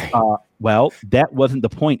 Right. Well, that wasn't the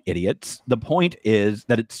point, idiots. The point is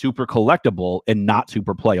that it's super collectible and not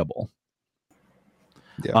super playable.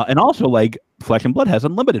 Yeah. And also, like, Flesh and Blood has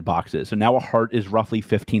unlimited boxes, so now a heart is roughly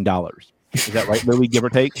 $15. Is that right, Louis, give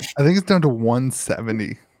or take? I think it's down to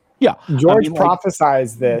 $170. Yeah. George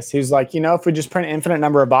prophesized this. He's like, if we just print an infinite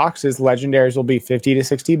number of boxes, legendaries will be $50 to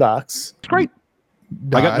 $60. It's great.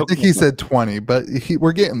 I think he said 20, but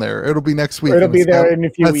we're getting there. It'll be next week. It'll be there in a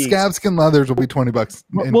few weeks. Scabskin leathers will be $20.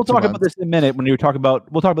 We'll talk about this in a minute. We'll talk about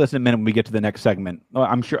this in a minute when we get to the next segment.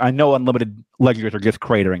 I know unlimited legendaries are just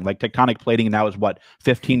cratering. Like Tectonic Plating now is what,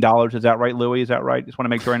 $15? Is that right, Louis? Is that right? Just want to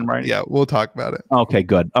make sure I'm right. Yeah, we'll talk about it. Okay,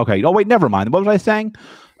 good. Okay. Oh wait, never mind. What was I saying?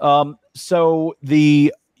 So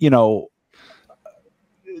they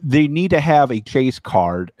need to have a chase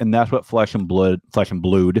card, and that's what Flesh and Blood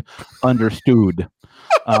understood.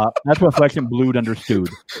 That's what Flesh and Blood understood.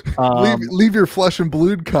 Leave your Flesh and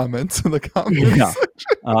Blood comments in the comments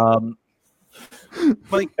section.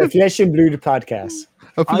 Like a Flesh and Blood podcast.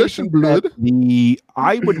 A Flesh and Blood.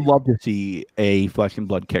 I would love to see a Flesh and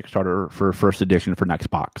Blood Kickstarter for first edition for next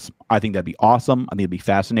box. I think that'd be awesome. I think it'd be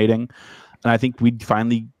fascinating, and I think we'd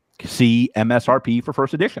finally see MSRP for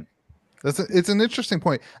first edition. It's an interesting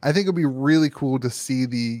point. I think it'd be really cool to see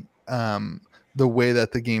the way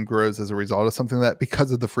that the game grows as a result of something like that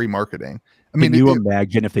because of the free marketing. I mean, can you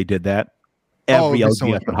imagine if they did that? Every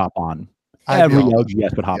LGS would hop on. Every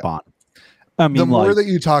LGS would hop on. I mean, the more that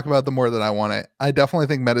you talk about, the more that I want it. I definitely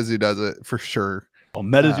think MetaZoo does it for sure. Well,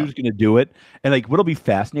 MetaZoo's going to do it, and like what'll be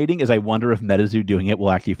fascinating is I wonder if MetaZoo doing it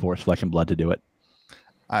will actually force Flesh and Blood to do it.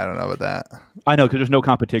 I don't know about that. I know because there's no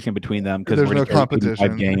competition between them. Because there's no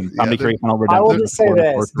competition. Games. I will just say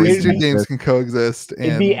this: these two games can coexist.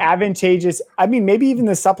 It'd be advantageous. I mean, maybe even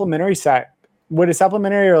the supplementary set. Would a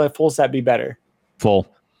supplementary or a full set be better? Full.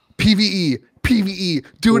 PvE.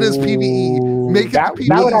 Do it as PvE. Make it PvE.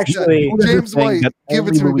 That would actually. James White, give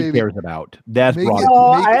it to me, baby. Cares about. That's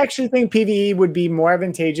I actually think PvE would be more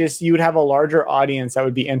advantageous. You would have a larger audience that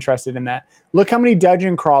would be interested in that. Look how many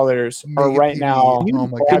dungeon crawlers are right now. Oh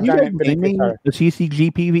my God! The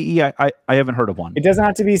CCG PvE. I haven't heard of one. It doesn't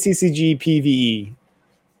have to be CCG PvE.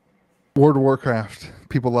 World of Warcraft.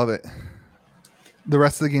 People love it. The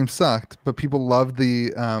rest of the game sucked, but people love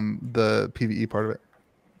the PvE part of it.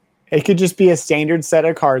 It could just be a standard set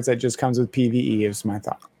of cards that just comes with PvE, is my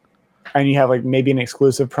thought. And you have like maybe an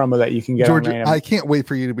exclusive promo that you can get. George, I can't wait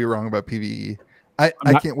for you to be wrong about PvE. I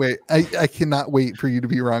can't wait. I cannot wait for you to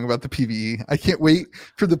be wrong about the PvE. I can't wait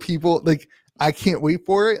for the people. Like, I can't wait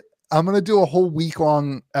for it. I'm going to do a whole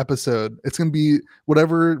week-long episode. It's going to be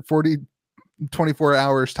whatever 24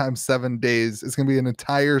 hours times 7 days. It's going to be an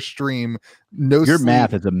entire stream. Your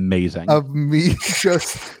math is amazing. Of me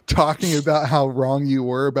just talking about how wrong you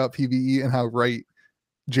were about PvE and how right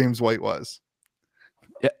James White was.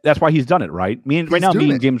 Yeah, that's why he's done it, right? Me and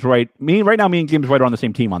James White are on the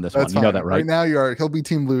same team on this one. You know that, right? Right now you are. He'll be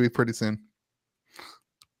Team Louis pretty soon.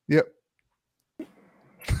 Yep.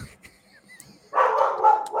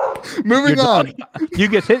 Moving on. You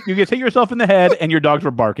get hit yourself in the head and your dogs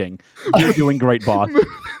were barking. You're doing great, boss.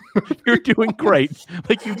 You're doing great.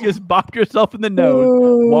 Like you just bopped yourself in the nose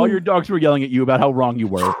while your dogs were yelling at you about how wrong you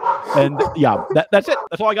were. And yeah, that's it.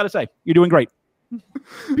 That's all I got to say. You're doing great.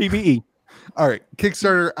 PvE. All right,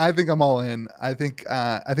 Kickstarter. I think I'm all in. I think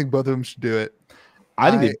both of them should do it.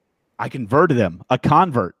 I converted them. A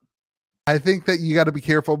convert. I think that you got to be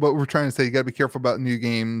careful, but we're trying to say you got to be careful about new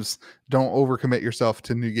games. Don't overcommit yourself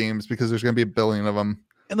to new games because there's going to be a billion of them.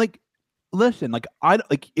 And like, listen,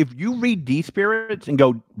 if you read D-Spirits and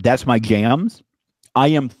go, that's my jams, I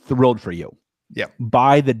am thrilled for you. Yeah.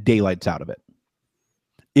 Buy the daylights out of it.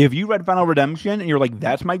 If you read Final Redemption and you're like,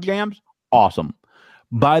 that's my jams, awesome.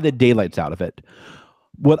 Buy the daylights out of it.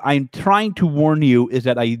 What I'm trying to warn you is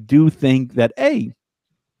that I do think that,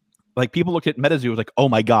 like people looked at MetaZoo was like, oh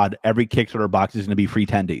my God, every Kickstarter box is going to be free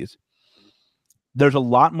tendies. There's a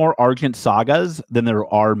lot more Argent Sagas than there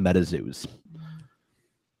are MetaZoos.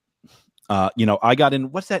 I got in,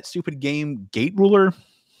 what's that stupid game? Gate Ruler?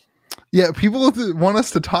 Yeah, people want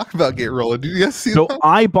us to talk about Gate Ruler. Do you guys see So that?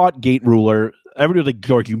 I bought Gate Ruler. Everybody was like,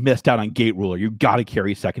 George, you missed out on Gate Ruler. You got to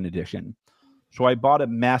carry second edition. So I bought a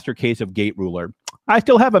master case of Gate Ruler. I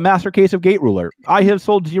still have a master case of Gate Ruler. I have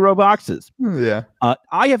sold 0 boxes. Yeah.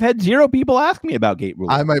 I have had 0 people ask me about Gate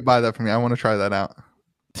Ruler. I might buy that from you. I want to try that out.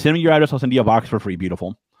 Send me your address. I'll send you a box for free.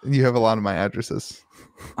 Beautiful. You have a lot of my addresses.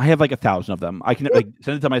 I have like 1,000 of them. I can like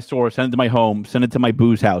send it to my store, send it to my home, send it to my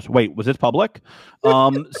booze house. Wait, was this public?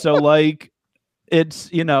 So like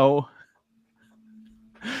it's like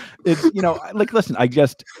listen, I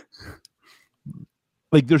just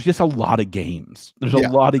like there's just a lot of games. There's a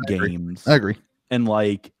lot of games. I agree. And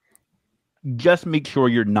like just make sure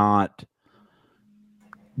you're not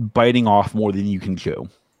biting off more than you can chew.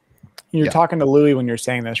 You're talking to Louis when you're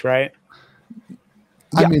saying this, right?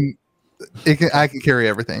 I mean, I can carry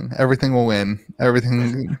everything. Everything will win.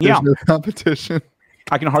 Everything. There's no competition.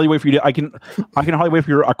 I can hardly wait for you to. I can hardly wait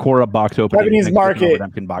for your Akora box opening. Japanese market. I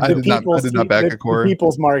did not back Akora.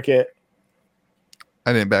 People's market.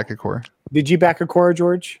 I didn't back Akora. Did you back Akora,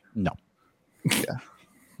 George? No. Yeah.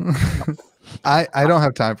 I don't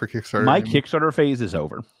have time for Kickstarter. My Kickstarter phase is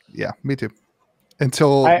over. Yeah, me too.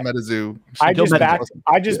 Until MetaZoo. I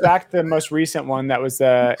just backed the most recent one. That was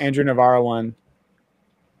the Andrew Navarro one.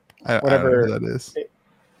 Whatever I don't know who that is.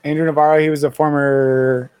 Andrew Navarro, he was a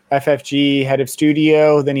former FFG head of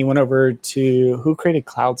studio. Then he went over to who created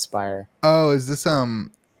Cloudspire. Oh, is this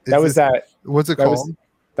what's it called?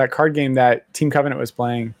 That card game that Team Covenant was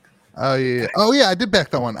playing. Oh yeah. Oh yeah, I did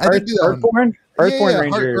back that one. I did do that Earthborn? Earthborn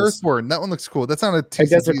Rangers. Earthborn. That one looks cool. That's not a TCG. It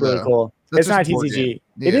does look really cool. It's not a TCG.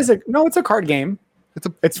 Yeah. It is it's a card game.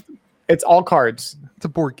 It's all cards. It's a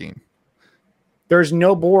board game. There's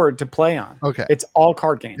no board to play on. Okay. It's all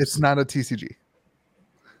card games. It's not a TCG.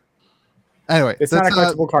 Anyway, it's not a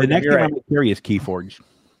collectible card game. The next game I'm curious is Keyforge.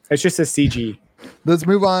 It's just a CG. Let's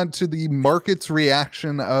move on to the market's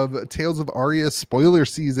reaction of Tales of Aria spoiler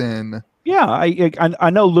season. Yeah, I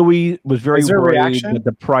know Louis was very worried that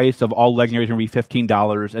the price of all legendaries going to be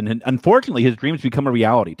 $15, and unfortunately, his dreams become a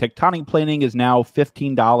reality. Tectonic Planing is now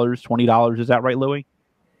 $15, $20. Is that right, Louis?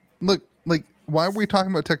 Look, like, why are we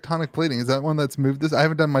talking about Tectonic Plating? Is that one that's moved this? I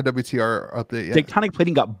haven't done my WTR update yet. Tectonic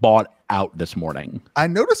Plating got bought out this morning. I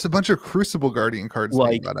noticed a bunch of Crucible Guardian cards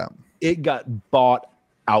being bought out. It got bought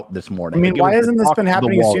out this morning. I mean, why hasn't this been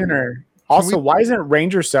happening sooner? Also, why isn't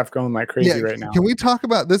Ranger stuff going like crazy right now? Can we talk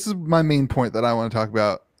about this? Is my main point that I want to talk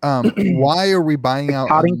about. Why are we buying out?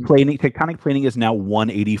 Tectonic Planing is now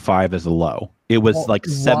 $185 as a low. It was like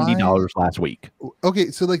 $70 last week. Okay,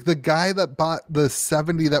 so like the guy that bought the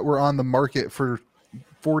 70 that were on the market for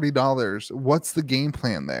 $40, what's the game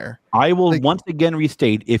plan there? I will once again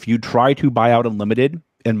restate: if you try to buy out Unlimited,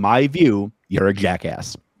 in my view, you're a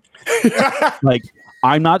jackass. Like,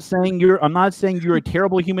 I'm not saying you're a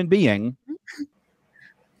terrible human being.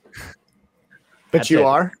 But you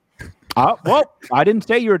are. Well, I didn't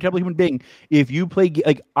say you're a terrible human being. If you play,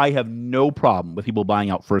 I have no problem with people buying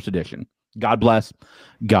out first edition. God bless,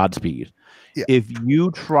 Godspeed. Yeah. If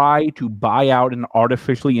you try to buy out and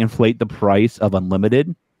artificially inflate the price of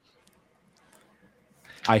Unlimited,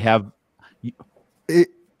 Is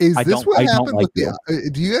this what happened with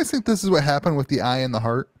the? Do you guys think this is what happened with the Eye and the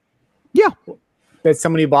Heart? Yeah. That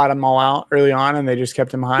somebody bought them all out early on and they just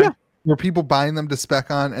kept them high? Yeah. Were people buying them to spec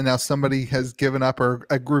on, and now somebody has given up, or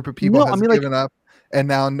a group of people has given up, and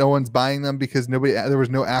now no one's buying them because there was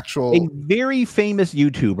no actual. A very famous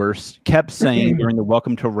YouTuber kept saying during the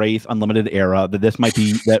Welcome to Wraith Unlimited era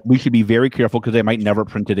that we should be very careful because they might never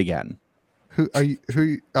print it again. Who are you?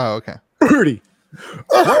 Oh, okay.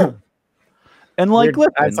 And like,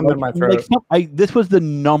 listen, this was the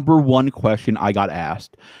number one question I got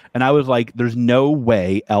asked, and I was like, "There's no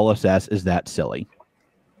way LSS is that silly."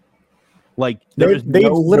 Like, they've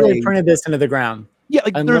literally printed this into the ground. Yeah,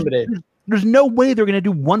 like Unlimited. There's no way they're going to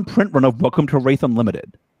do one print run of Welcome to Wraith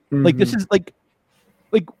Unlimited. Mm-hmm. Like, this is like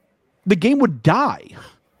the game would die.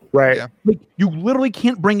 Right. Yeah. Like, you literally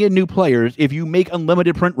can't bring in new players if you make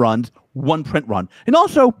unlimited print runs, one print run. And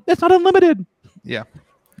also, it's not unlimited. Yeah.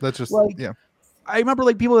 That's just, yeah. I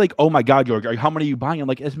remember people like, oh my God, George, how many are you buying? I'm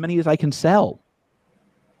like, as many as I can sell.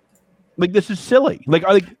 Like, this is silly.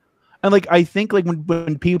 I think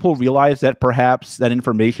when people realize that perhaps that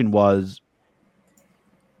information was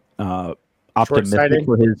optimistic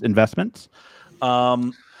for his investments,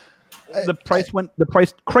 the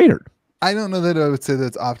price cratered. I don't know that I would say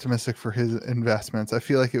that's optimistic for his investments. I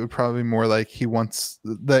feel like it would probably be more like he wants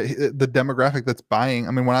the demographic that's buying.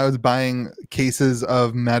 I mean, when I was buying cases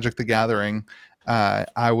of Magic the Gathering,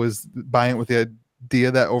 I was buying it with the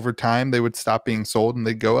idea that over time they would stop being sold and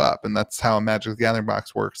they go up, and that's how a Magic the Gathering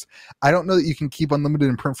box works. I don't know that you can keep unlimited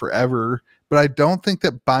in print forever, but I don't think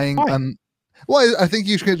that buying well, I think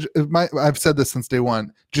you should. I've said this since day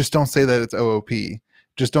one. Just don't say that it's OOP.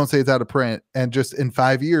 Just don't say it's out of print, and just in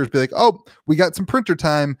 5 years be like, oh, we got some printer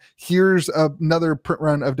time. Here's another print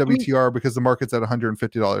run of WTR because the market's at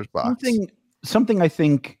 $150 box. Something I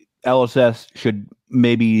think LSS should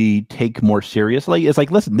maybe take more seriously is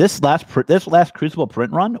like, listen, this last Crucible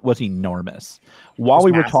print run was enormous. While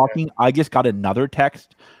we were talking, I just got another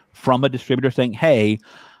text from a distributor saying, hey,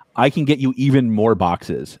 I can get you even more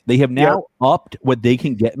boxes. They have now upped what they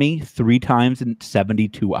can get me 3 times in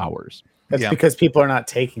 72 hours. That's because people are not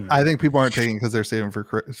taking them. I think people aren't taking because they're saving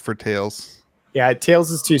for Tales. Yeah, Tales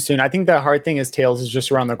is too soon. I think the hard thing is Tales is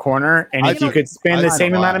just around the corner. And if you could spend the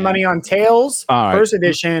same amount of money on Tales, first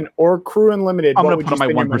edition, or Crew Unlimited, I'm going to put on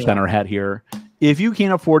my 1%er hat here. If you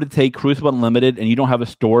can't afford to take Crucible Unlimited and you don't have a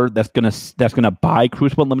store that's gonna buy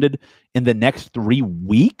Crucible Unlimited in the next 3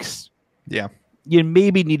 weeks, you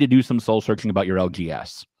maybe need to do some soul searching about your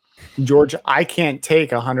LGS. George, I can't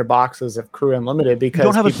take 100 boxes of Crew Unlimited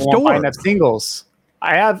because people won't buy enough singles.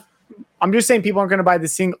 I'm just saying people aren't going to buy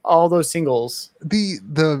all those singles.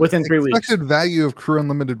 The within 3 weeks. Expected value of Crew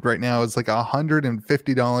Unlimited right now is like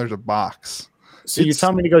 $150 a box. So you're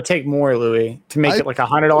telling me to go take more, Louis, to make it like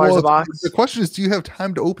 $100 a box? The question is, do you have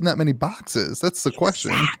time to open that many boxes? That's the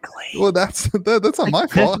question. Exactly. Well, that's not my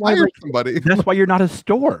fault. Hire somebody. That's why you're not a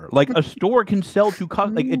store. Like a store can sell to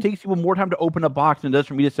like it takes people more time to open a box than it does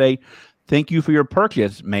for me to say, "Thank you for your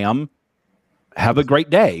purchase, ma'am. Have a great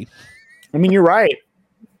day." I mean, you're right.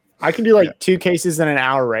 I can do like 2 cases in an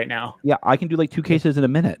hour right now. Yeah, I can do like 2 cases in a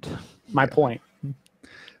minute. My point.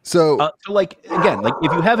 So like again, like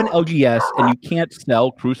if you have an LGS and you can't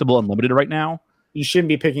sell Crucible Unlimited right now, you shouldn't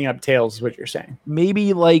be picking up Tales, is what you're saying. Maybe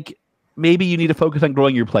you need to focus on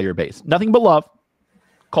growing your player base. Nothing but love.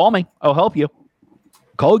 Call me. I'll help you.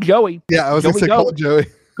 Call Joey. Yeah, I was going to say call Joey.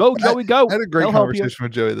 Go, Joey, go. I had a great conversation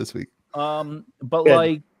with Joey this week. But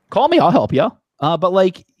like, call me. I'll help you. But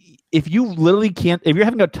like, if you literally can't, if you're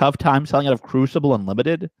having a tough time selling out of Crucible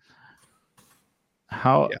Unlimited,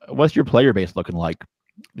 what's your player base looking like?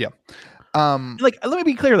 Yeah. Like, let me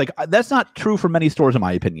be clear. Like, that's not true for many stores, in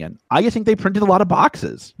my opinion. I just think they printed a lot of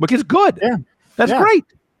boxes, which is good. Yeah. That's great.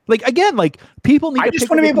 Like, again, like people need. I just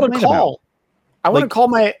want to be able to call. I want to call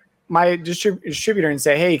my distributor and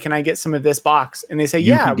say, "Hey, can I get some of this box?" And they say,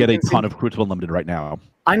 "Yeah." You can get a ton of Crucible Unlimited right now.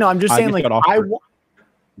 I know. I'm just saying, like,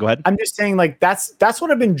 Go ahead. I'm just saying, like, that's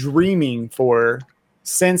what I've been dreaming for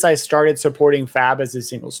since I started supporting Fab as a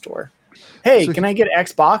single store. Hey, can I get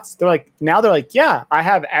X box? They're like, yeah, I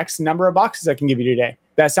have X number of boxes I can give you today.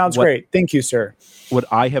 That sounds great. Thank you, sir. What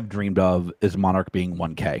I have dreamed of is Monarch being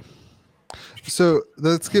 1K. So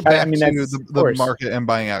let's get back to the market and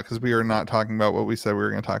buying out, because we are not talking about what we said we were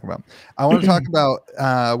going to talk about. I want to talk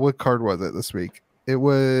about what card was it this week? It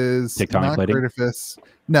was not Creative Fists.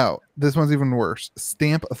 No, this one's even worse.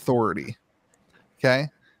 Stamp Authority. Okay,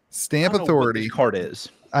 Stamp Authority. What card is.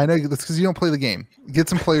 I know that's because you don't play the game. Get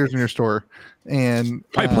some players in your store, and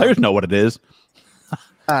my players know what it is.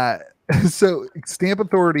 So Stamp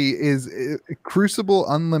Authority is Crucible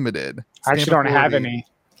Unlimited. I actually don't have any.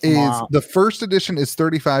 The first edition is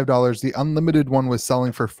 $35. The unlimited one was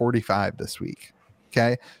selling for $45 this week.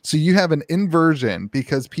 Okay, so you have an inversion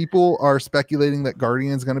because people are speculating that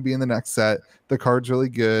Guardian is going to be in the next set. The card's really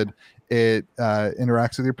good. It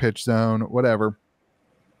interacts with your pitch zone, whatever.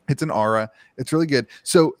 It's an aura. It's really good.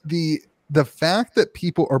 So the fact that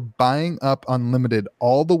people are buying up Unlimited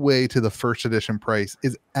all the way to the first edition price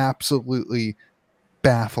is absolutely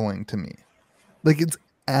baffling to me. Like, it's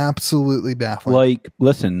absolutely baffling. Like,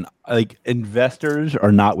 listen, like investors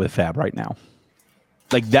are not with Fab right now.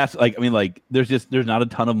 Like, that's like, I mean, like, there's not a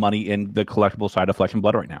ton of money in the collectible side of Flesh and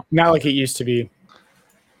Blood right now. Not like it used to be.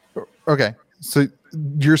 Okay, so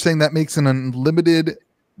you're saying that makes an unlimited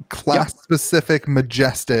class specific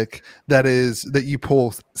majestic that you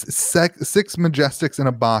pull 6 majestics in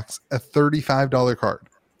a box, a $35 card.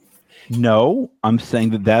 No, I'm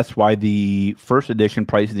saying that's why the first edition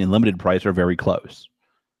price and the unlimited price are very close.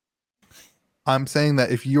 I'm saying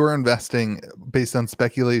that if you're investing based on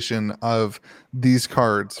speculation of these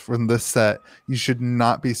cards from this set, you should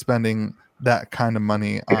not be spending that kind of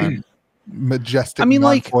money on majestic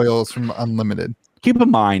non-foils from Unlimited. Keep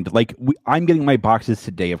in mind, like, I'm getting my boxes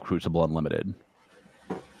today of Crucible Unlimited.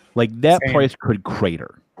 Like, that price could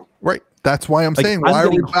crater. Right. That's why I'm saying, why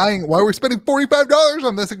are we spending $45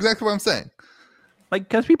 on this? Exactly what I'm saying. Like,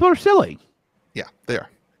 because people are silly. Yeah, they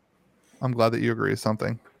are. I'm glad that you agree with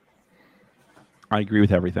something. I agree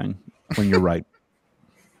with everything when you're right.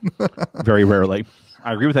 Very rarely.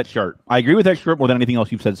 I agree with that shirt. I agree with that shirt more than anything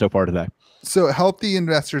else you've said so far today. So help the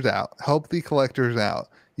investors out. Help the collectors out.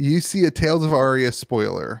 You see a Tales of Aria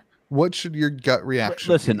spoiler. What should your gut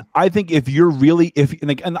reaction Listen, be? I think if you're really,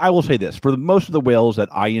 and I will say this, for most of the whales that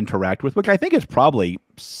I interact with, which I think is probably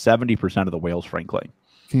 70% of the whales, frankly.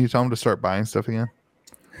 Can you tell them to start buying stuff again?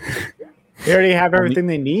 They already have everything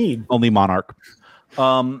they need. Only Monarch.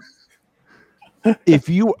 I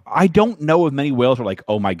don't know if many whales are like,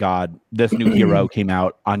 oh my God, this new hero came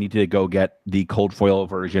out. I need to go get the cold foil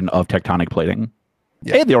version of tectonic plating.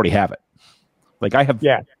 Yeah. Hey, they already have it. Like I have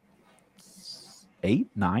 8,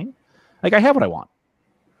 9. Like I have what I want.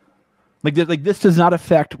 Like this does not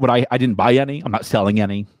affect what I didn't buy any. I'm not selling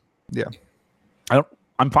any. Yeah.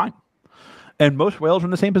 I'm fine. And most whales are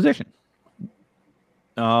in the same position.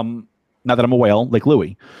 Not that I'm a whale like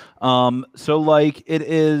Louis. So like it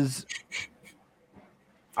is.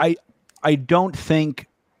 I don't think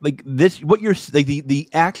like this. What you're like the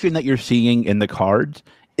action that you're seeing in the cards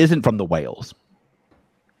isn't from the whales.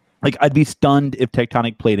 Like I'd be stunned if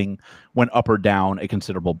tectonic plating went up or down a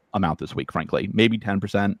considerable amount this week. Frankly, maybe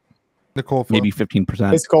 10%. The cold flow. Maybe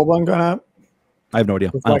 15%. Is Cold One gone up? I have no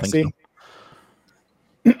idea. I don't think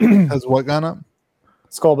so. Has what gone up?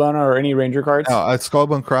 Skullbone or any Ranger cards? Oh,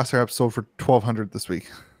 Skullbone Crosshair have sold for 1,200 this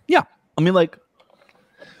week. Yeah, I mean, like,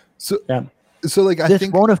 so like I this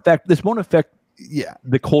think won't affect yeah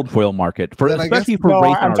the cold foil market for Then especially for no,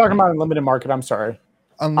 Wraith I'm and talking Arcane. about unlimited market. I'm sorry.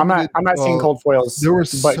 Unlimited, I'm not seeing cold foils. There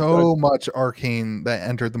was so much Arcane that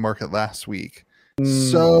entered the market last week.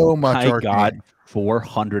 So much I Arcane. got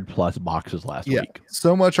 400 plus boxes last week.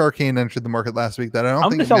 So much Arcane entered the market last week that I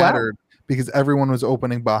don't think it mattered because everyone was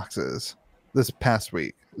opening boxes this past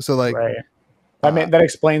week. So like that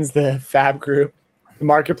explains the Fab group. The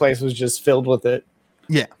marketplace was just filled with it.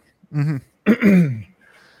 Yeah. Mm-hmm.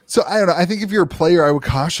 So I don't know. I think if you're a player, I would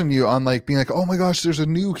caution you on like being like, oh my gosh, there's a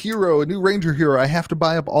new hero, a new Ranger hero. I have to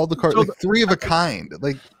buy up all the cards, like 3 of a kind.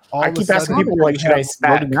 Like all I keep asking people like, should I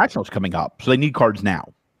spec? Nationals coming up, so they need cards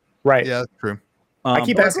now. Right. Yeah, that's true. I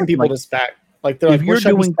keep asking people to spec. Like they're like, what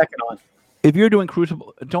should I be specking on? If you're doing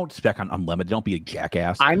Crucible, don't spec on Unlimited. Don't be a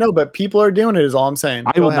jackass. I know, but people are doing it. Is all I'm saying.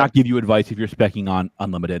 I will not give you advice if you're specking on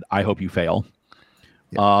Unlimited. I hope you fail.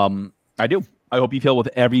 Yeah. I do. I hope you fail with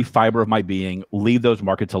every fiber of my being. Leave those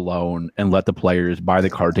markets alone and let the players buy the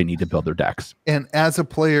cards they need to build their decks. And as a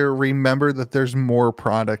player, remember that there's more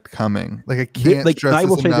product coming. Like I can't stress I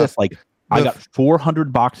will this say enough. this: like I got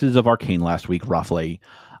 400 boxes of Arcane last week, roughly.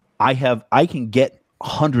 I can get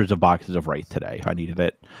hundreds of boxes of Wraith today if I needed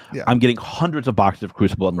it. Yeah. I'm getting hundreds of boxes of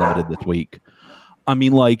Crucible Unlimited this week. I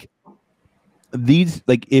mean, like these,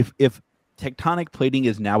 like if Tectonic Plating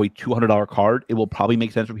is now a $200 card, it will probably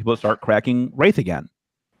make sense for people to start cracking Wraith again.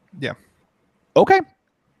 Yeah. Okay.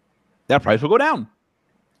 That price will go down.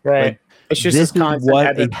 Right. Like, it's just this is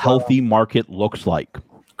what a healthy market looks like.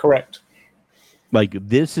 Correct. Like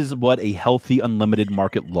this is what a healthy unlimited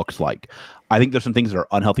market looks like. I think there's some things that are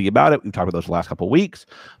unhealthy about it. We've talked about those the last couple of weeks,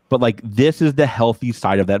 but like this is the healthy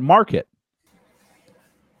side of that market.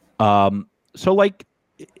 So like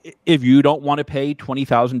if you don't want to pay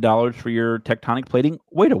 $20,000 for your Tectonic Plating,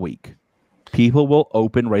 wait a week. People will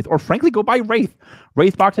open Wraith, or frankly, go buy Wraith.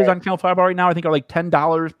 Wraith boxes on Channel 5 right now, I think, are like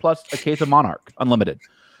 $10 plus a case of Monarch Unlimited.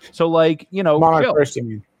 So, like, you know, Monarch first, you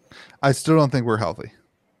mean? I still don't think we're healthy.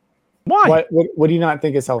 Why? What do you not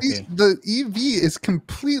think is healthy? The EV is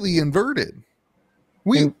completely inverted.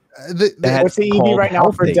 What's the EV right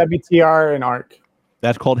now for WTR and ARC?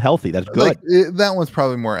 That's called healthy. That's good. Like, that one's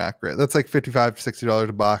probably more accurate. That's like $55, $60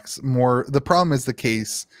 a box. More. The problem is the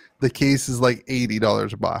case. The case is like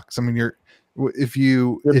 $80 a box. I mean, you're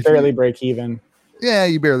barely break even. Yeah,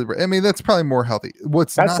 you barely break. I mean, that's probably more healthy.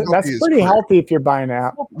 That's pretty healthy if you're buying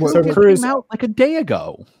out. So Cruise came out like a day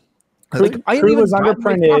ago. Cruise was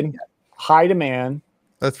underprinted, high demand.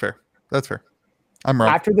 That's fair. I'm wrong.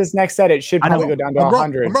 After this next set, it should probably go down to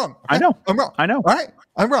 100. I'm wrong. I know. All right.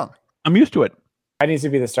 I'm wrong. I'm used to it. That needs to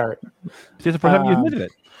be the start. It's the first time you admitted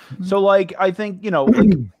it. So, like, I think, you know,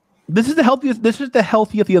 like, this is the healthiest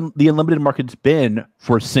the unlimited market's been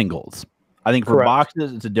for singles. I think for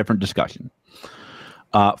boxes, it's a different discussion.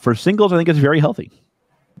 For singles, I think it's very healthy.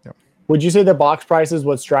 Yeah. Would you say the box price is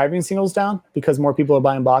what's driving singles down because more people are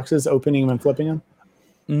buying boxes, opening them, and flipping them?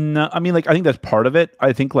 No, I mean, like, I think that's part of it.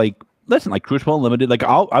 I think, like, listen, like, Crucible Unlimited, like,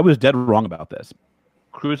 I was dead wrong about this.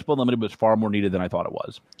 Crucible Unlimited was far more needed than I thought it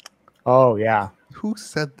was. Oh, yeah. Who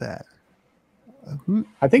said that?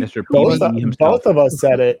 I think both of us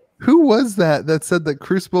said it. Who was that said that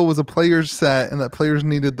Crucible was a player's set and that players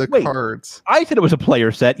needed the cards? I said it was a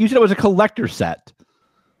player set. You said it was a collector set.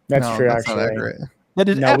 That's true, actually. Not accurate. That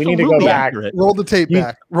is No, we need to absolutely go back. accurate. Roll the tape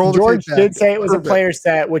back. George the tape back. did say it was Prove a player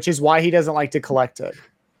set, which is why he doesn't like to collect it.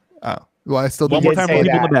 Oh, well, I still One think more did time say for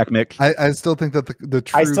people in that. the back, Mick. I still think that the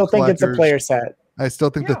true I still think it's a player set. I still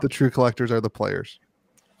think that the true collectors are the players.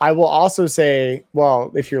 I will also say,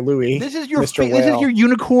 well, if you're Louis, This is your Mr. this is your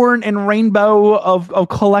unicorn and rainbow of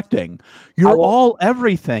collecting. You're all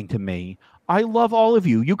everything to me. I love all of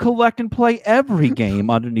you. You collect and play every game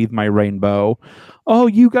underneath my rainbow. Oh,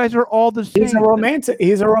 you guys are all the same. He's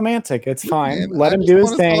a romantic. It's fine. Man, Let I him just do his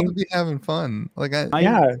want us all thing. to be having fun. Like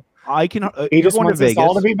I can. He just going wants to us Vegas.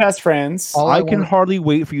 all to be best friends. I can hardly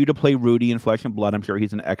wait for you to play Rudy in Flesh and Blood. I'm sure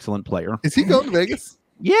he's an excellent player. Is he going to Vegas?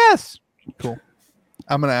 Yes. Cool.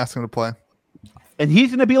 I'm gonna ask him to play. And he's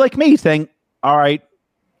gonna be like me, saying, "All right,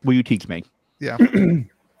 will you teach me?" Yeah.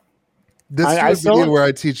 This is a video where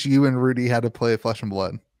I teach you and Rudy how to play Flesh and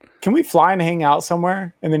Blood. Can we fly and hang out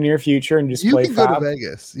somewhere in the near future and just play? You can go to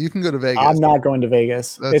Vegas. You can go to Vegas. I'm not going to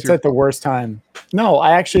Vegas. It's at the worst time. No,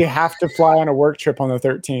 I actually have to fly on a work trip on the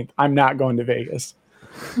 13th. I'm not going to Vegas.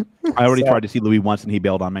 I already tried to see Louis once and he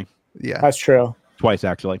bailed on me. Yeah, that's true. Twice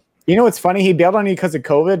actually. You know what's funny? He bailed on you because of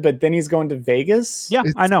COVID, but then he's going to Vegas. Yeah,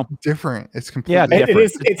 I know. Different. It's completely different. It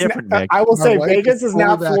is. It's different. I will say Vegas is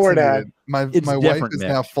now Florida. My wife is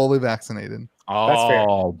now fully vaccinated. Oh, that's fair.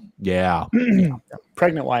 Yeah.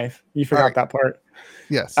 Pregnant wife. You forgot that part.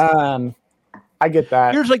 Yes. I get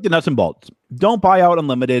that. Here's like the nuts and bolts. Don't buy out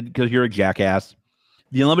Unlimited because you're a jackass.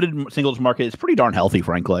 The Unlimited singles market is pretty darn healthy,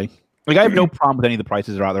 frankly. Like I have no problem with any of the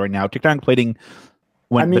prices that are out there right now. TikTok plating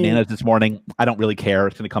went bananas this morning. I don't really care.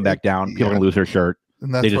 It's going to come back down. People are going to lose their shirt.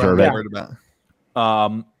 And that's they deserve what I'm it. worried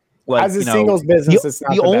about. Like, as a singles business, it's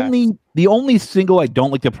not the only single I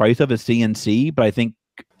don't like the price of is CNC, but I think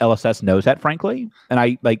LSS knows that, frankly. And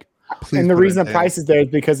I like. And the reason the price is there is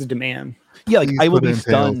because of demand. Yeah, like I will be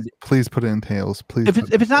stunned. Tails. Please put it in Tails. Please. If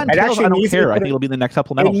it's not in Tails, I don't care. I think it'll be the next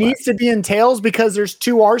supplemental. It needs to be in Tails because there's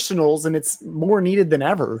 2 arsenals and it's more needed than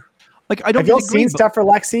ever. Like I don't. Have y'all seen stuff for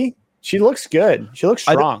Lexi? She looks good. She looks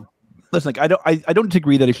strong. Listen, like I don't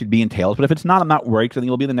disagree that it should be in Tails, but if it's not, I'm not worried because I think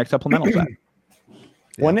it'll be the next supplemental set.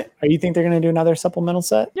 You think they're going to do another supplemental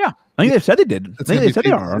set? Yeah, I think they said they did. I think they said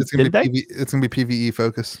they are. It's going to be PvE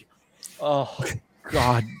focus. Oh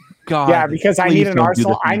God. Yeah, because I need an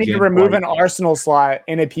arsenal. I need to remove an arsenal slot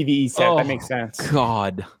in a PvE set. That makes sense.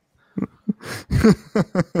 God.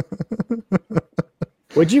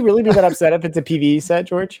 Would you really be that upset if it's a PvE set,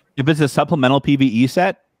 George? If it's a supplemental PvE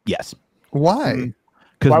set, yes. Why?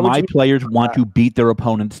 Because my players want to beat their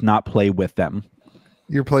opponents, not play with them.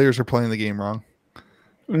 Your players are playing the game wrong.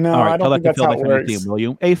 No, I don't think that's how it works. Team, will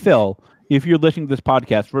you? Hey, Phil, if you're listening to this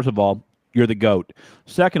podcast, first of all, you're the GOAT.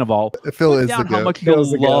 Second of all, Phil is down the GOAT. how much you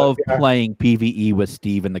love playing PvE with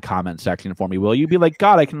Steve in the comment section for me, will you? Be like,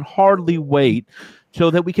 God, I can hardly wait so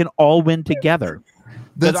that we can all win together.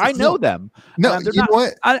 Because I know them. No, you know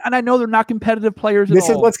what? And I know they're not competitive players This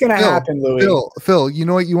is what's going to happen, Louis. Phil, you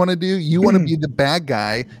know what you want to do? You want to be the bad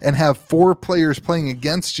guy and have 4 players playing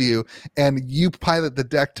against you, and you pilot the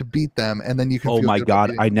deck to beat them, and then you can. Oh my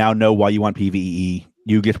God! I now know why you want PvE.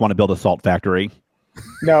 You just want to build a salt factory.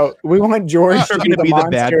 No, we want George to be the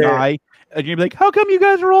bad guy, and you're like, "How come you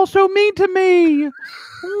guys are all so mean to me?"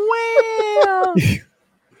 Well,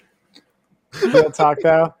 real talk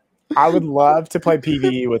though. I would love to play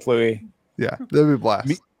PvE with Louis. Yeah, that'd be a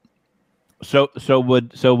blast. So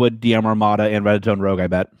would DM Armada and Red Zone Rogue, I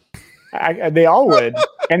bet. They all would,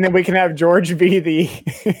 and then we can have George be the.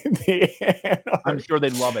 I'm sure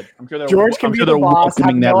they'd love it. I'm sure George can be the boss. I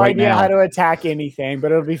have no idea how to attack anything,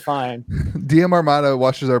 but it'll be fine. DM Armada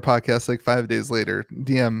watches our podcast like 5 days later.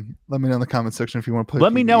 DM, let me know in the comment section if you want to play.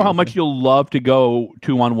 Let me know how much you'll love to go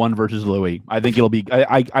 2-on-1 versus Louis. I think it'll be.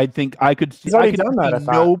 I think I could see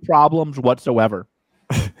no problems whatsoever.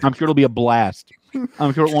 I'm sure it'll be a blast.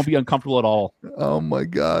 I'm sure it won't be uncomfortable at all. Oh my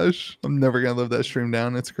gosh. I'm never going to live that stream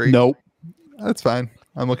down. It's great. Nope. That's fine.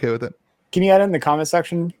 I'm okay with it. Can you add it in the comment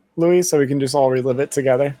section, Louis, so we can just all relive it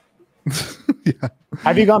together? Yeah.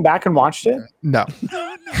 Have you gone back and watched it? No.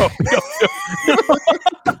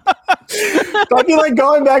 Don't you like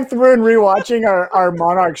going back through and rewatching our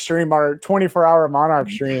Monarch stream, our 24-hour Monarch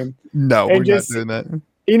stream? No, we're not doing that.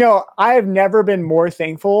 You know, I have never been more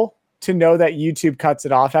thankful to know that YouTube cuts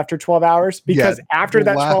it off after 12 hours because after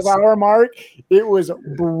that 12-hour mark, it was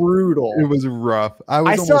brutal. It was rough.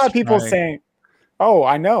 I still have people saying, oh,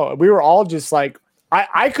 I know. We were all just like,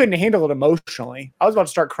 I couldn't handle it emotionally. I was about to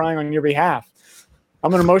start crying on your behalf.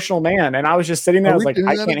 I'm an emotional man. And I was just sitting there. I was like,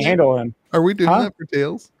 I can't handle him. Are we doing that for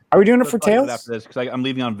Tails? Are we doing it for Tails? After this, because I'm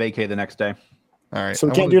leaving on vacay the next day. All right. So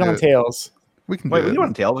we can't do it on Tails. We can do it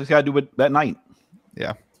on Tails. We got to do it that night.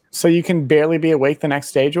 Yeah. So you can barely be awake the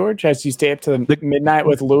next day, George, as you stay up to the midnight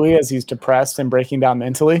with Louis as he's depressed and breaking down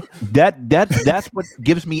mentally. That's what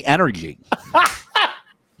gives me energy.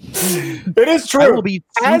 It is true. I will be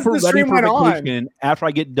as super the ready stream for went vacation after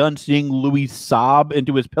I get done seeing Louis sob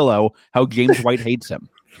into his pillow how James White hates him.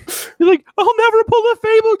 He's like, I'll never pull a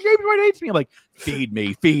Fable. James White hates me. I'm like, feed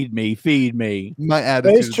me, feed me, feed me. My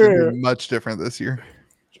attitude is going to be much different this year.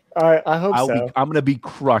 I hope so. I'm going to be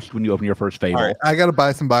crushed when you open your first Fable. Right, I got to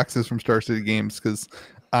buy some boxes from Star City Games because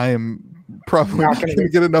I am probably not going to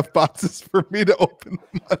get enough boxes for me to open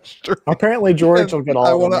much. Apparently, George will get all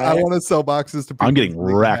of them. Right? I want to sell boxes to people. I'm getting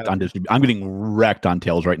wrecked on I'm getting wrecked on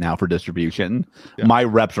Tales right now for distribution. Yeah. My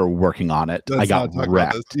reps are working on it. I got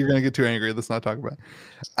wrecked. You're going to get too angry. Let's not talk about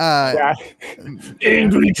it.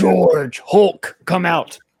 Angry George, Hulk, come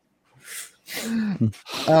out.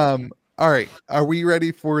 All right. Are we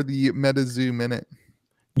ready for the MetaZoo minute?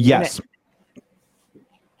 Yes.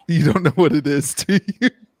 You don't know what it is, do you?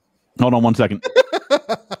 Hold on 1 second.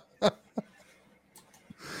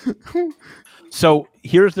 So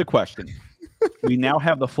here's the question. We now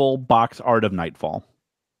have the full box art of Nightfall.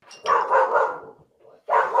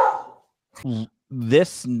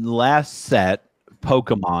 This last set,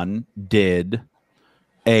 Pokemon did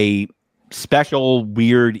a special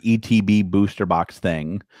weird ETB booster box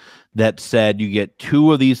thing that said you get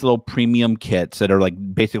 2 of these little premium kits that are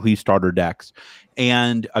like basically starter decks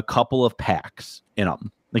and a couple of packs in them,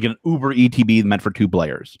 like an Uber ETB meant for 2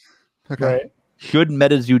 players. Okay. Right. Should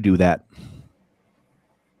MetaZoo do that?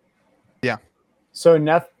 Yeah. So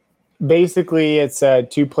basically it's a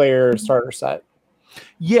 2-player starter set.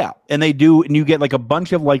 Yeah, and they do, and you get like a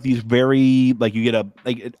bunch of like these very like you get a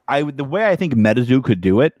like the way I think MetaZoo could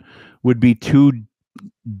do it would be 2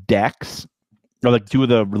 decks or like 2 of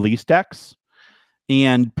the release decks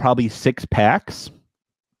and probably 6 packs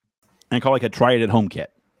and call like a try it at home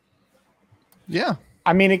kit. Yeah.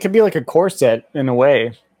 I mean, it could be like a core set in a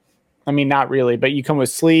way. I mean, not really, but you come with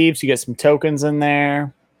sleeves, you get some tokens in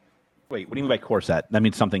there. Wait, what do you mean by core set? That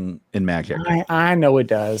means something in Magic. I know it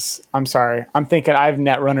does. I'm sorry. I'm thinking I have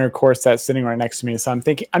Netrunner core set sitting right next to me. So I'm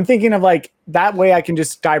thinking of like that way I can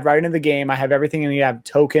just dive right into the game. I have everything and you have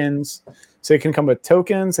tokens. So it can come with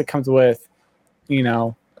tokens. It comes with, you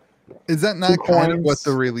know. Is that not kind of what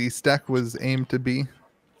the release deck was aimed to be?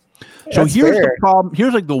 So here's the problem.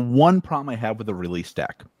 Here's like the one problem I have with the release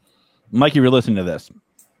deck. Mike, you're listening to this.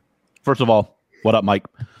 First of all, what up, Mike?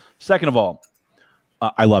 Second of all,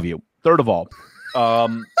 I love you. Third of all,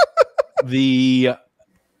 the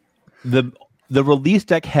release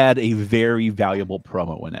deck had a very valuable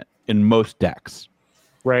promo in it in most decks.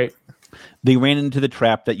 Right. They ran into the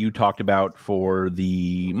trap that you talked about for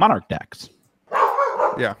the Monarch decks.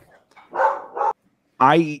 Yeah.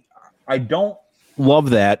 I don't love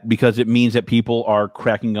that because it means that people are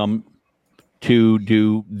cracking them to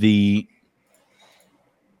do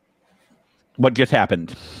what just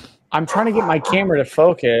happened. I'm trying to get my camera to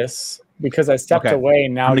focus because I stepped away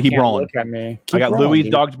and now you can't rolling. Look at me. I got Louis'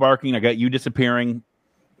 dogs barking. I got you disappearing.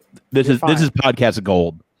 This is podcast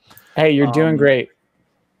gold. Hey, you're doing great.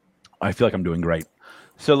 I feel like I'm doing great.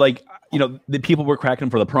 So, like, you know, the people were cracking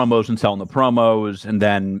for the promos and selling the promos and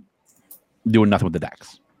then doing nothing with the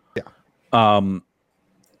decks. Yeah.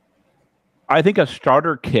 I think a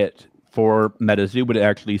starter kit for MetaZoo would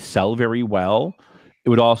actually sell very well. It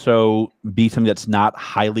would also be something that's not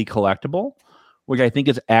highly collectible, which I think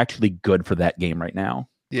is actually good for that game right now.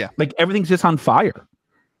 Yeah. Like everything's just on fire.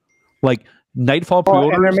 Like Nightfall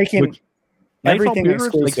pre-orders. And they're making everything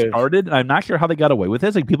exclusive. Like, started, and I'm not sure how they got away with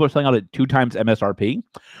this. Like people are selling out at 2 times MSRP.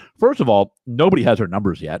 First of all, nobody has their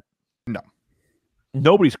numbers yet. No.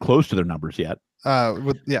 Nobody's close to their numbers yet. We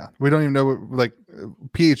don't even know like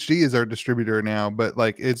PhD is our distributor now, but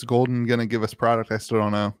like is Golden gonna give us product? I still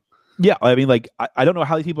don't know. Yeah, I mean, like, I don't know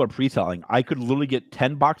how these people are pre-selling. I could literally get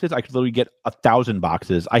 10 boxes. I could literally get 1,000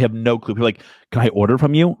 boxes. I have no clue. People are like, can I order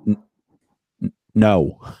from you?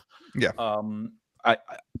 No. Yeah. I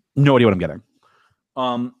no idea what I'm getting.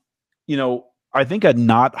 You know, I think a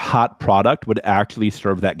not hot product would actually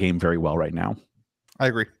serve that game very well right now. I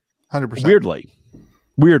agree. 100%.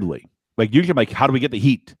 Weirdly. Like, usually I'm like, how do we get the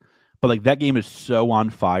heat? But like that game is so on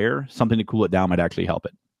fire, something to cool it down might actually help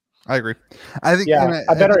it. I agree. I think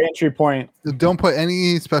a better entry point. Don't put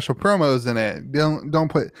any special promos in it.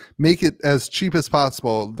 Make it as cheap as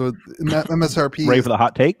possible. The MSRP. Ready for the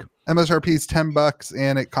hot take? MSRP is $10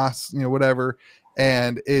 and it costs, whatever.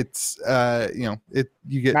 And it's you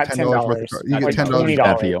get $10 worth of, you get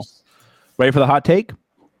 $10 for you. Ready for the hot take?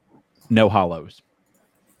 No hollows.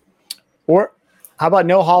 Or how about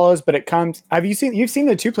no hollows, but it comes. You've seen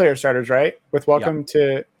the 2-player starters, right? With welcome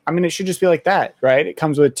to I mean, it should just be like that, right? It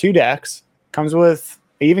comes with 2 decks. It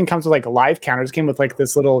even comes with like live counters. It came with like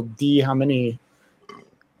this little how many.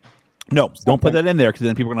 No, don't put that in there because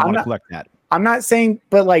then people are going to want to collect that. I'm not saying,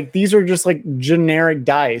 but like these are just like generic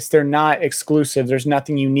dice. They're not exclusive. There's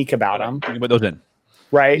nothing unique about them. You can put those in.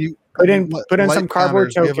 Right? Put in some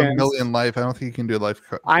cardboard tokens. You have a million life. I don't think you can do life.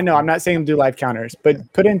 I know. I'm not saying do life counters,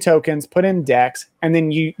 but put in tokens, put in decks, and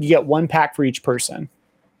then you get 1 pack for each person.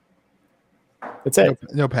 That's it.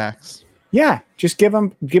 No packs. Yeah, just give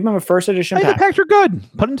them a first edition pack. The packs are good.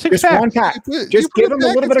 Put in 6 just packs. 1 pack. Just give them a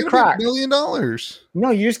little bit of crack. $1 million.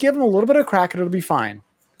 No, you just give them a little bit of crack, and it'll be fine.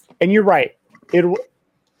 And you're right.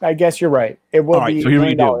 I guess you're right. It will be $1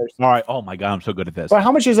 million. All right. Oh my god, I'm so good at this. But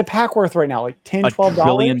how much is a pack worth right now? Like $10, $12? $1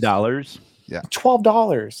 trillion. Yeah,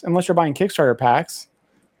 $12. Unless you're buying Kickstarter packs.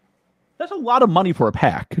 That's a lot of money for a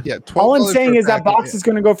pack. Yeah. All I'm saying is that box is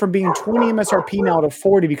going to go from being 20 MSRP now to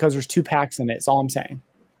 40 because there's 2 packs in it. That's all I'm saying.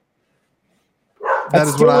 That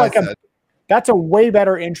is what I said. That's a way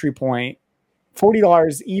better entry point.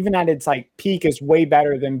 $40, even at its like peak, is way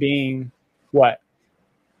better than being what?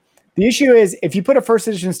 The issue is if you put a first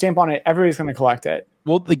edition stamp on it, everybody's going to collect it.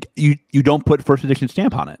 Well, like you don't put first edition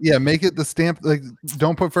stamp on it. Yeah, make it the stamp. Like,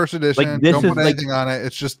 don't put first edition. Like, this don't is put anything on it.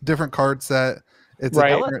 It's just different card set. It's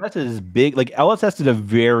right. LSS is big. Like LSS did a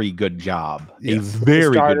very good job. Yes. A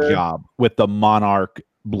very good job with the Monarch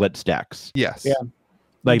Blitz decks. Yes. Yeah.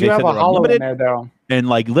 Like they said, they're unlimited in there, though. And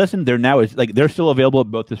like, listen, they're still available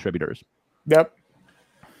at both distributors. Yep.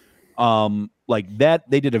 Like that,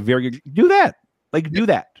 they did a very good. Do that. Like, do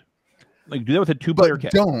that. Like, do that with a 2-player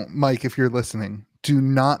kit. Don't, Mike, if you're listening, do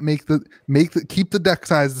not keep the deck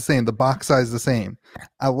size the same, the box size the same.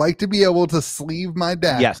 I like to be able to sleeve my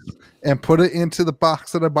deck and put it into the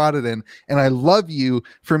box that I bought it in. And I love you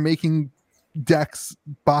for making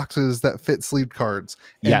boxes that fit sleeved cards.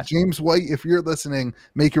 And James White, if you're listening,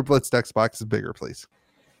 make your Blitz decks boxes bigger, please.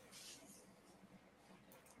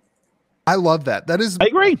 I love that. I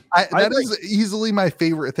agree. That is easily my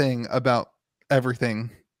favorite thing about everything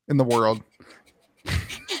in the world.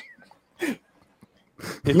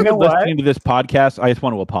 If you're listening to this podcast, I just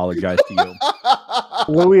want to apologize to you.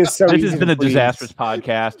 Louis is so this has been a disastrous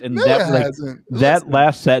podcast, and that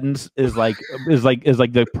last sentence is like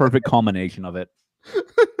the perfect culmination of it.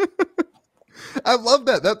 I love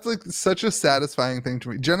that. That's like such a satisfying thing to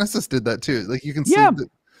me. Genesis did that too. Like you can see that.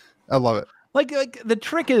 I love it. Like the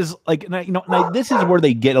trick is like, this is where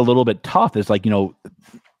they get a little bit tough. Is like,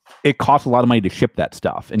 it costs a lot of money to ship that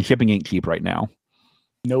stuff, and shipping ain't cheap right now.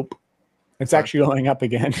 Nope. It's actually going up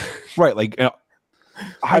again. Right. Like,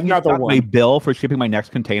 I got my bill for shipping my next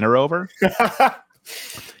container over.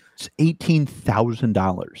 It's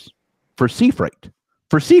 $18,000 for sea freight.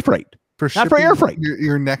 Not for air freight.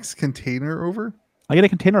 Your next container over? I get a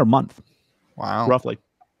container a month. Wow. Roughly.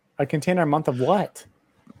 A container a month of what?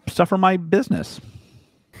 Stuff for my business.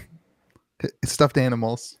 Stuffed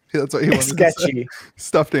animals. That's what he wanted sketchy. To say.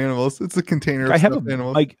 Stuffed animals. It's a container of stuffed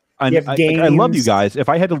animals. Like, I love you guys. If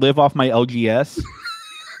I had to live off my LGS,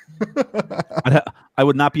 I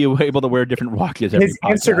would not be able to wear different watches. His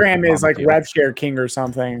Instagram is like RevShare King or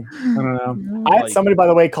something. I don't know. I had somebody, by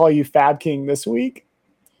the way, call you Fab King this week.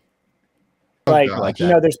 Like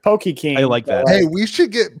there's Pokey King. I like that. Hey, we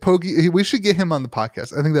should get Pokey. We should get him on the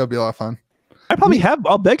podcast. I think that would be a lot of fun. I probably have.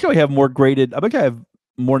 I'll bet you I have more graded. I bet you I have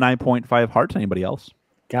more 9.5 hearts than anybody else.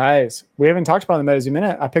 Guys, we haven't talked about the MetaZoo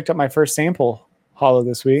Minute. I picked up my first sample holo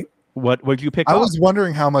this week. What did you pick up? I was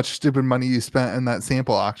wondering how much stupid money you spent in that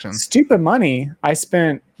sample auction. Stupid money? I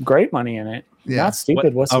spent great money in it. Yeah. Not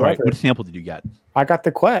stupid whatsoever. All right, what sample did you get? I got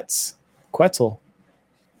the Quetzal.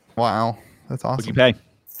 Wow, that's awesome. What'd you pay?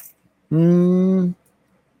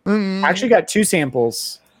 I actually got 2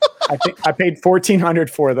 samples. I think I paid $1,400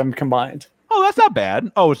 for them combined. Oh, that's not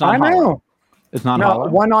bad. Oh, it's not. I know. It's not holo.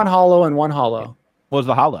 One non-holo and one holo. What was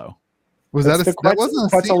the holo? Was that that wasn't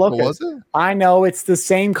a sample, was it? I know it's the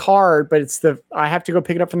same card, but I have to go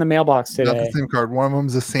pick it up from the mailbox today. Not the same card. One of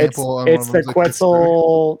them's a sample. It's the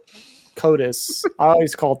Quetzal Codus. I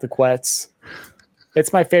always call it the Quetz.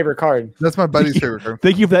 It's my favorite card. That's my buddy's favorite card.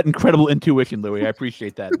 Thank you for that incredible intuition, Louis. I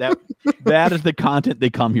appreciate that. That is the content they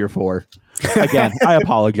come here for. Again, I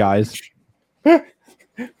apologize.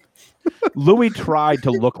 Louis tried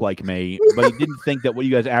to look like me, but he didn't think that what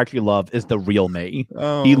you guys actually love is the real me.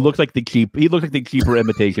 Oh. He looks like the cheaper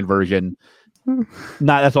imitation version.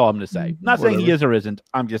 That's all I'm going to say. Not saying he is or isn't.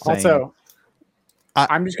 I'm just saying. Also,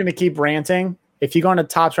 I'm just going to keep ranting. If you go into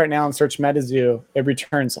Topps right now and search MetaZoo, it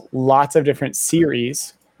returns lots of different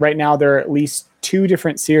series. Right now, there are at least 2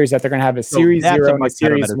 different series that they're going to have: a Series 0 and a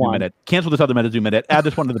Series 1. Minute. Cancel this other MetaZoo Minute. Add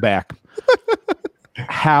this one to the back.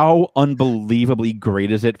 how unbelievably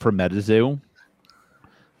great is it for MetaZoo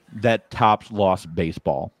that Topps lost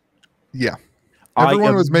baseball? Yeah.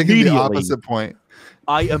 Everyone was making the opposite point.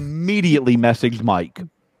 I immediately messaged Mike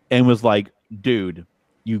and was like, dude,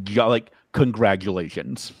 you got like,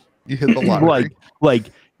 congratulations. You hit the lottery.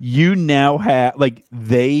 like you now have like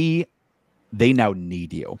they now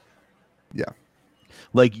need you. Yeah.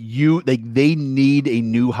 Like they need a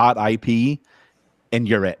new hot IP and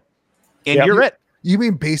you're it. And you're it. You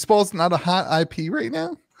mean baseball's not a hot IP right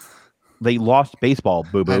now? They lost baseball,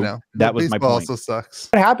 boo-boo. I know. That was my point. Baseball also sucks.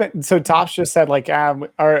 What happened? So Topps just said like,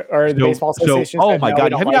 the baseball association. Oh my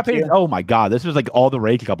god! Have you not paid? Oh my god! This was like all the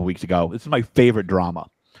rage a couple weeks ago. This is my favorite drama.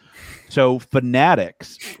 So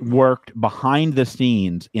Fanatics worked behind the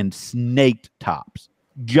scenes and snaked Topps,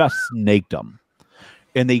 just snaked them,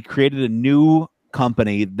 and they created a new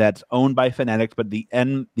company that's owned by Fanatics, but the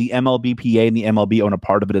MLBPA and the MLB own a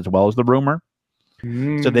part of it as well as the rumor.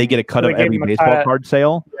 So they get a cut of every baseball card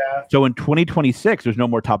sale. Yeah. So in 2026, there's no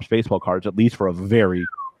more Topps baseball cards, at least for a very,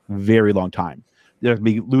 very long time. They're going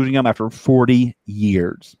to be losing them after 40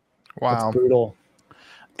 years. Wow. That's brutal.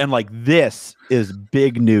 And like, this is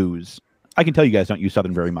big news. I can tell you guys don't use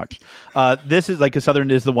Southern very much. This is like, a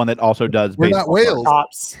Southern is the one that also does We're not Wales.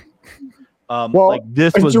 Topps. Like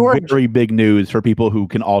this was very big news for people who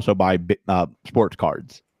can also buy sports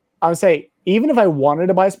cards. I would say, even if I wanted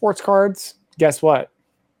to buy sports cards, guess what?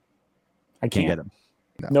 I can't get them.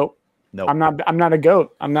 No. Nope. I'm not a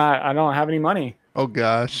goat. I don't have any money. Oh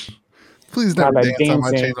gosh. Please never dance on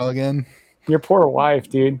my channel again. Your poor wife,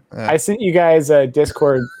 dude. I sent you guys a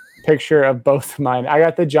Discord picture of both of mine. I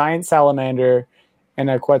got the giant salamander and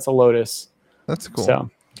a Quetzal Lotus. That's cool.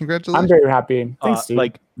 So congratulations. I'm very happy. Thanks, dude.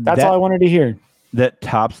 Like that's all I wanted to hear. That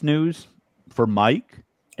Topps news for Mike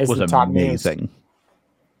was amazing.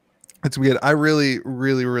 It's weird. I really,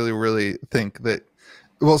 really, really, really think that.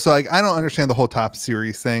 Well, so like I don't understand the whole Topps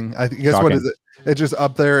series thing. I guess what is it? It's just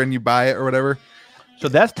up there and you buy it or whatever. So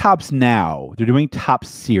that's Topps now. They're doing Topps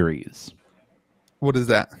series. What is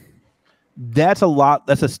that? That's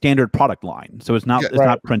a standard product line. So it's not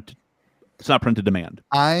not print. It's not printed demand.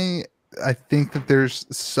 I think that there's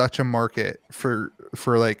such a market for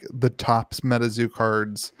like the Topps MetaZoo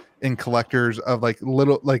cards and collectors of like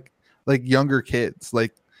little like younger kids.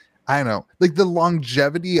 Like I don't know, like the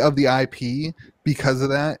longevity of the IP because of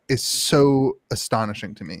that is so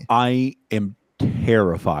astonishing to me. I am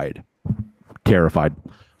terrified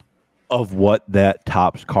of what that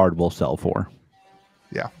Topps card will sell for.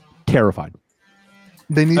 Yeah, terrified.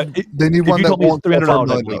 They need one that won't sell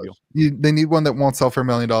for $1 million. They need one that won't sell for $1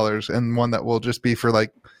 million and one that will just be for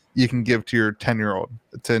like you can give to your 10-year-old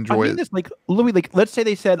to enjoy it. Like Louis, like let's say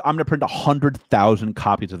they said I'm going to print 100,000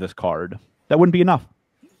 copies of this card. That wouldn't be enough.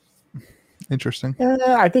 Interesting.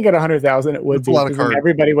 I think at 100,000 it would be. A lot of cards.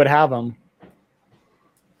 Everybody would have them.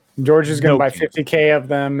 George is going to buy 50K of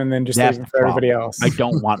them and then just leave them for everybody else. I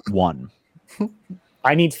don't want one.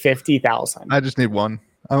 I need 50,000. I just need one.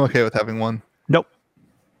 I'm okay with having one. Nope.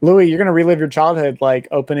 Louis, you're going to relive your childhood like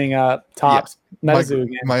opening up Topps MetaZoo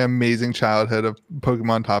again. My amazing childhood of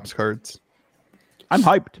Pokemon Topps cards. I'm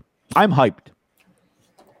hyped.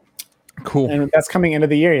 Cool. And that's coming into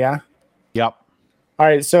the year, yeah? Yep. All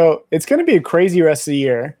right, so it's going to be a crazy rest of the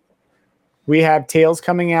year. We have Tales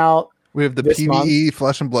coming out. We have the PvE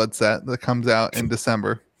Flesh and Blood set that comes out in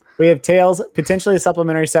December. We have Tales, potentially a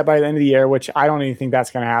supplementary set by the end of the year, which I don't even think that's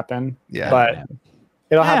going to happen. Yeah. But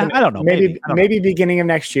it'll happen. I don't know. Maybe beginning of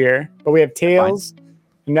next year. But we have Tales,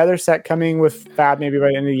 another set coming with Fab maybe by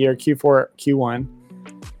the end of the year, Q4, Q1.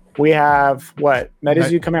 We have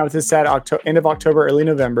MetaZoo coming out with this set end of October, early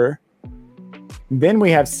November. Then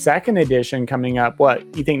we have second edition coming up. What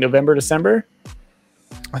you think? November, December?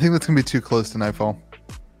 I think that's gonna be too close to Nightfall.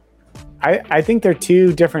 I think they're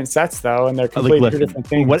two different sets though, and they're completely two different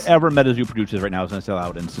things. Whatever MetaZoo produces right now is gonna sell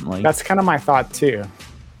out instantly. That's kind of my thought too.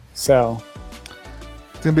 So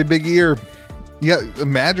it's gonna be a big year. Yeah,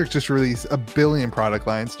 Magic just released 1 billion product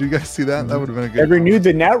lines. Do you guys see that? Mm-hmm. That would have been a good. They renewed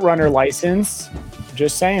the Netrunner license.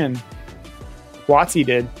 Just saying. WotC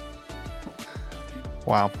did.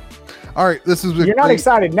 Wow. All right, this is. You're not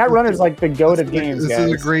excited. Netrunner's like the goat of games. This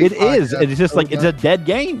is a great. It is. It's just like it's a dead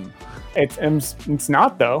game. It's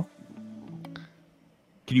not though.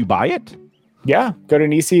 Can you buy it? Yeah, go to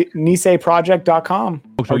niseproject.com.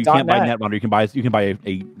 Oh, so you can't buy Netrunner. You can buy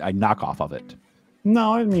a knockoff of it.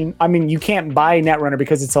 No, I mean you can't buy Netrunner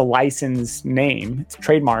because it's a licensed name. It's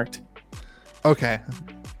trademarked. Okay.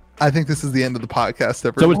 I think this is the end of the podcast,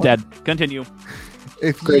 everyone. So it's dead. Continue.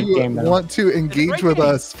 if Great you game, though. want to engage with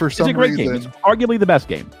us for some It's a great reason, game. It's arguably the best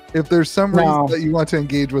game. if there's some No. reason that you want to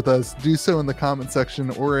engage with us, do so in the comment section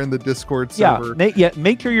or in the Discord server.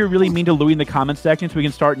 Make sure you're really mean to Louis in the comment section so we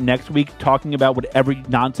can start next week talking about whatever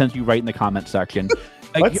nonsense you write in the comment section.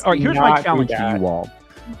 All right, here's my challenge to you all.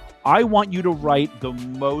 I want you to write the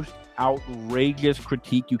most outrageous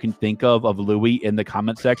critique you can think of Louis in the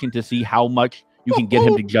comment section to see how much you can get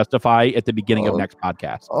him to justify at the beginning of next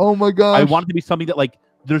podcast. Oh my gosh. I want it to be something that like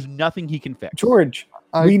there's nothing he can fix. George,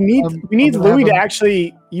 we need Louis to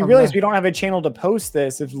actually. You realize we don't have a channel to post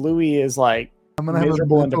this if Louis is like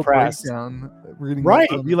miserable and depressed. Right.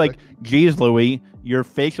 Be like, geez, Louis, your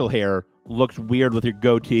facial hair looks weird with your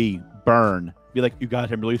goatee. Burn. Be like, you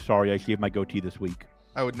guys, I'm really sorry. I shaved my goatee this week.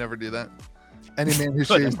 I would never do that. Any man who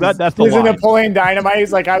shaves that's the He's line. a Napoleon Dynamite.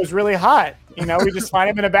 He's like, I was really hot. You know, we just find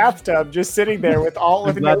him in a bathtub, just sitting there with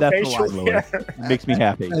no facial hair. It makes me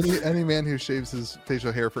happy. Any man who shaves his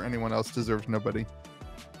facial hair for anyone else deserves nobody.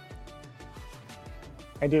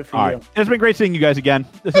 I do it for All you. right. It's been great seeing you guys again.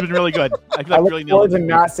 This has been really good. I feel I like look really forward nailed to it.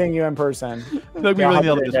 not seeing you in person. I feel like we really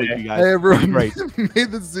nailed it this week, you guys. Hey, everyone. Great. May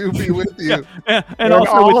the zoo be with you. And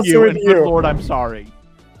also with you. And good Lord, I'm sorry.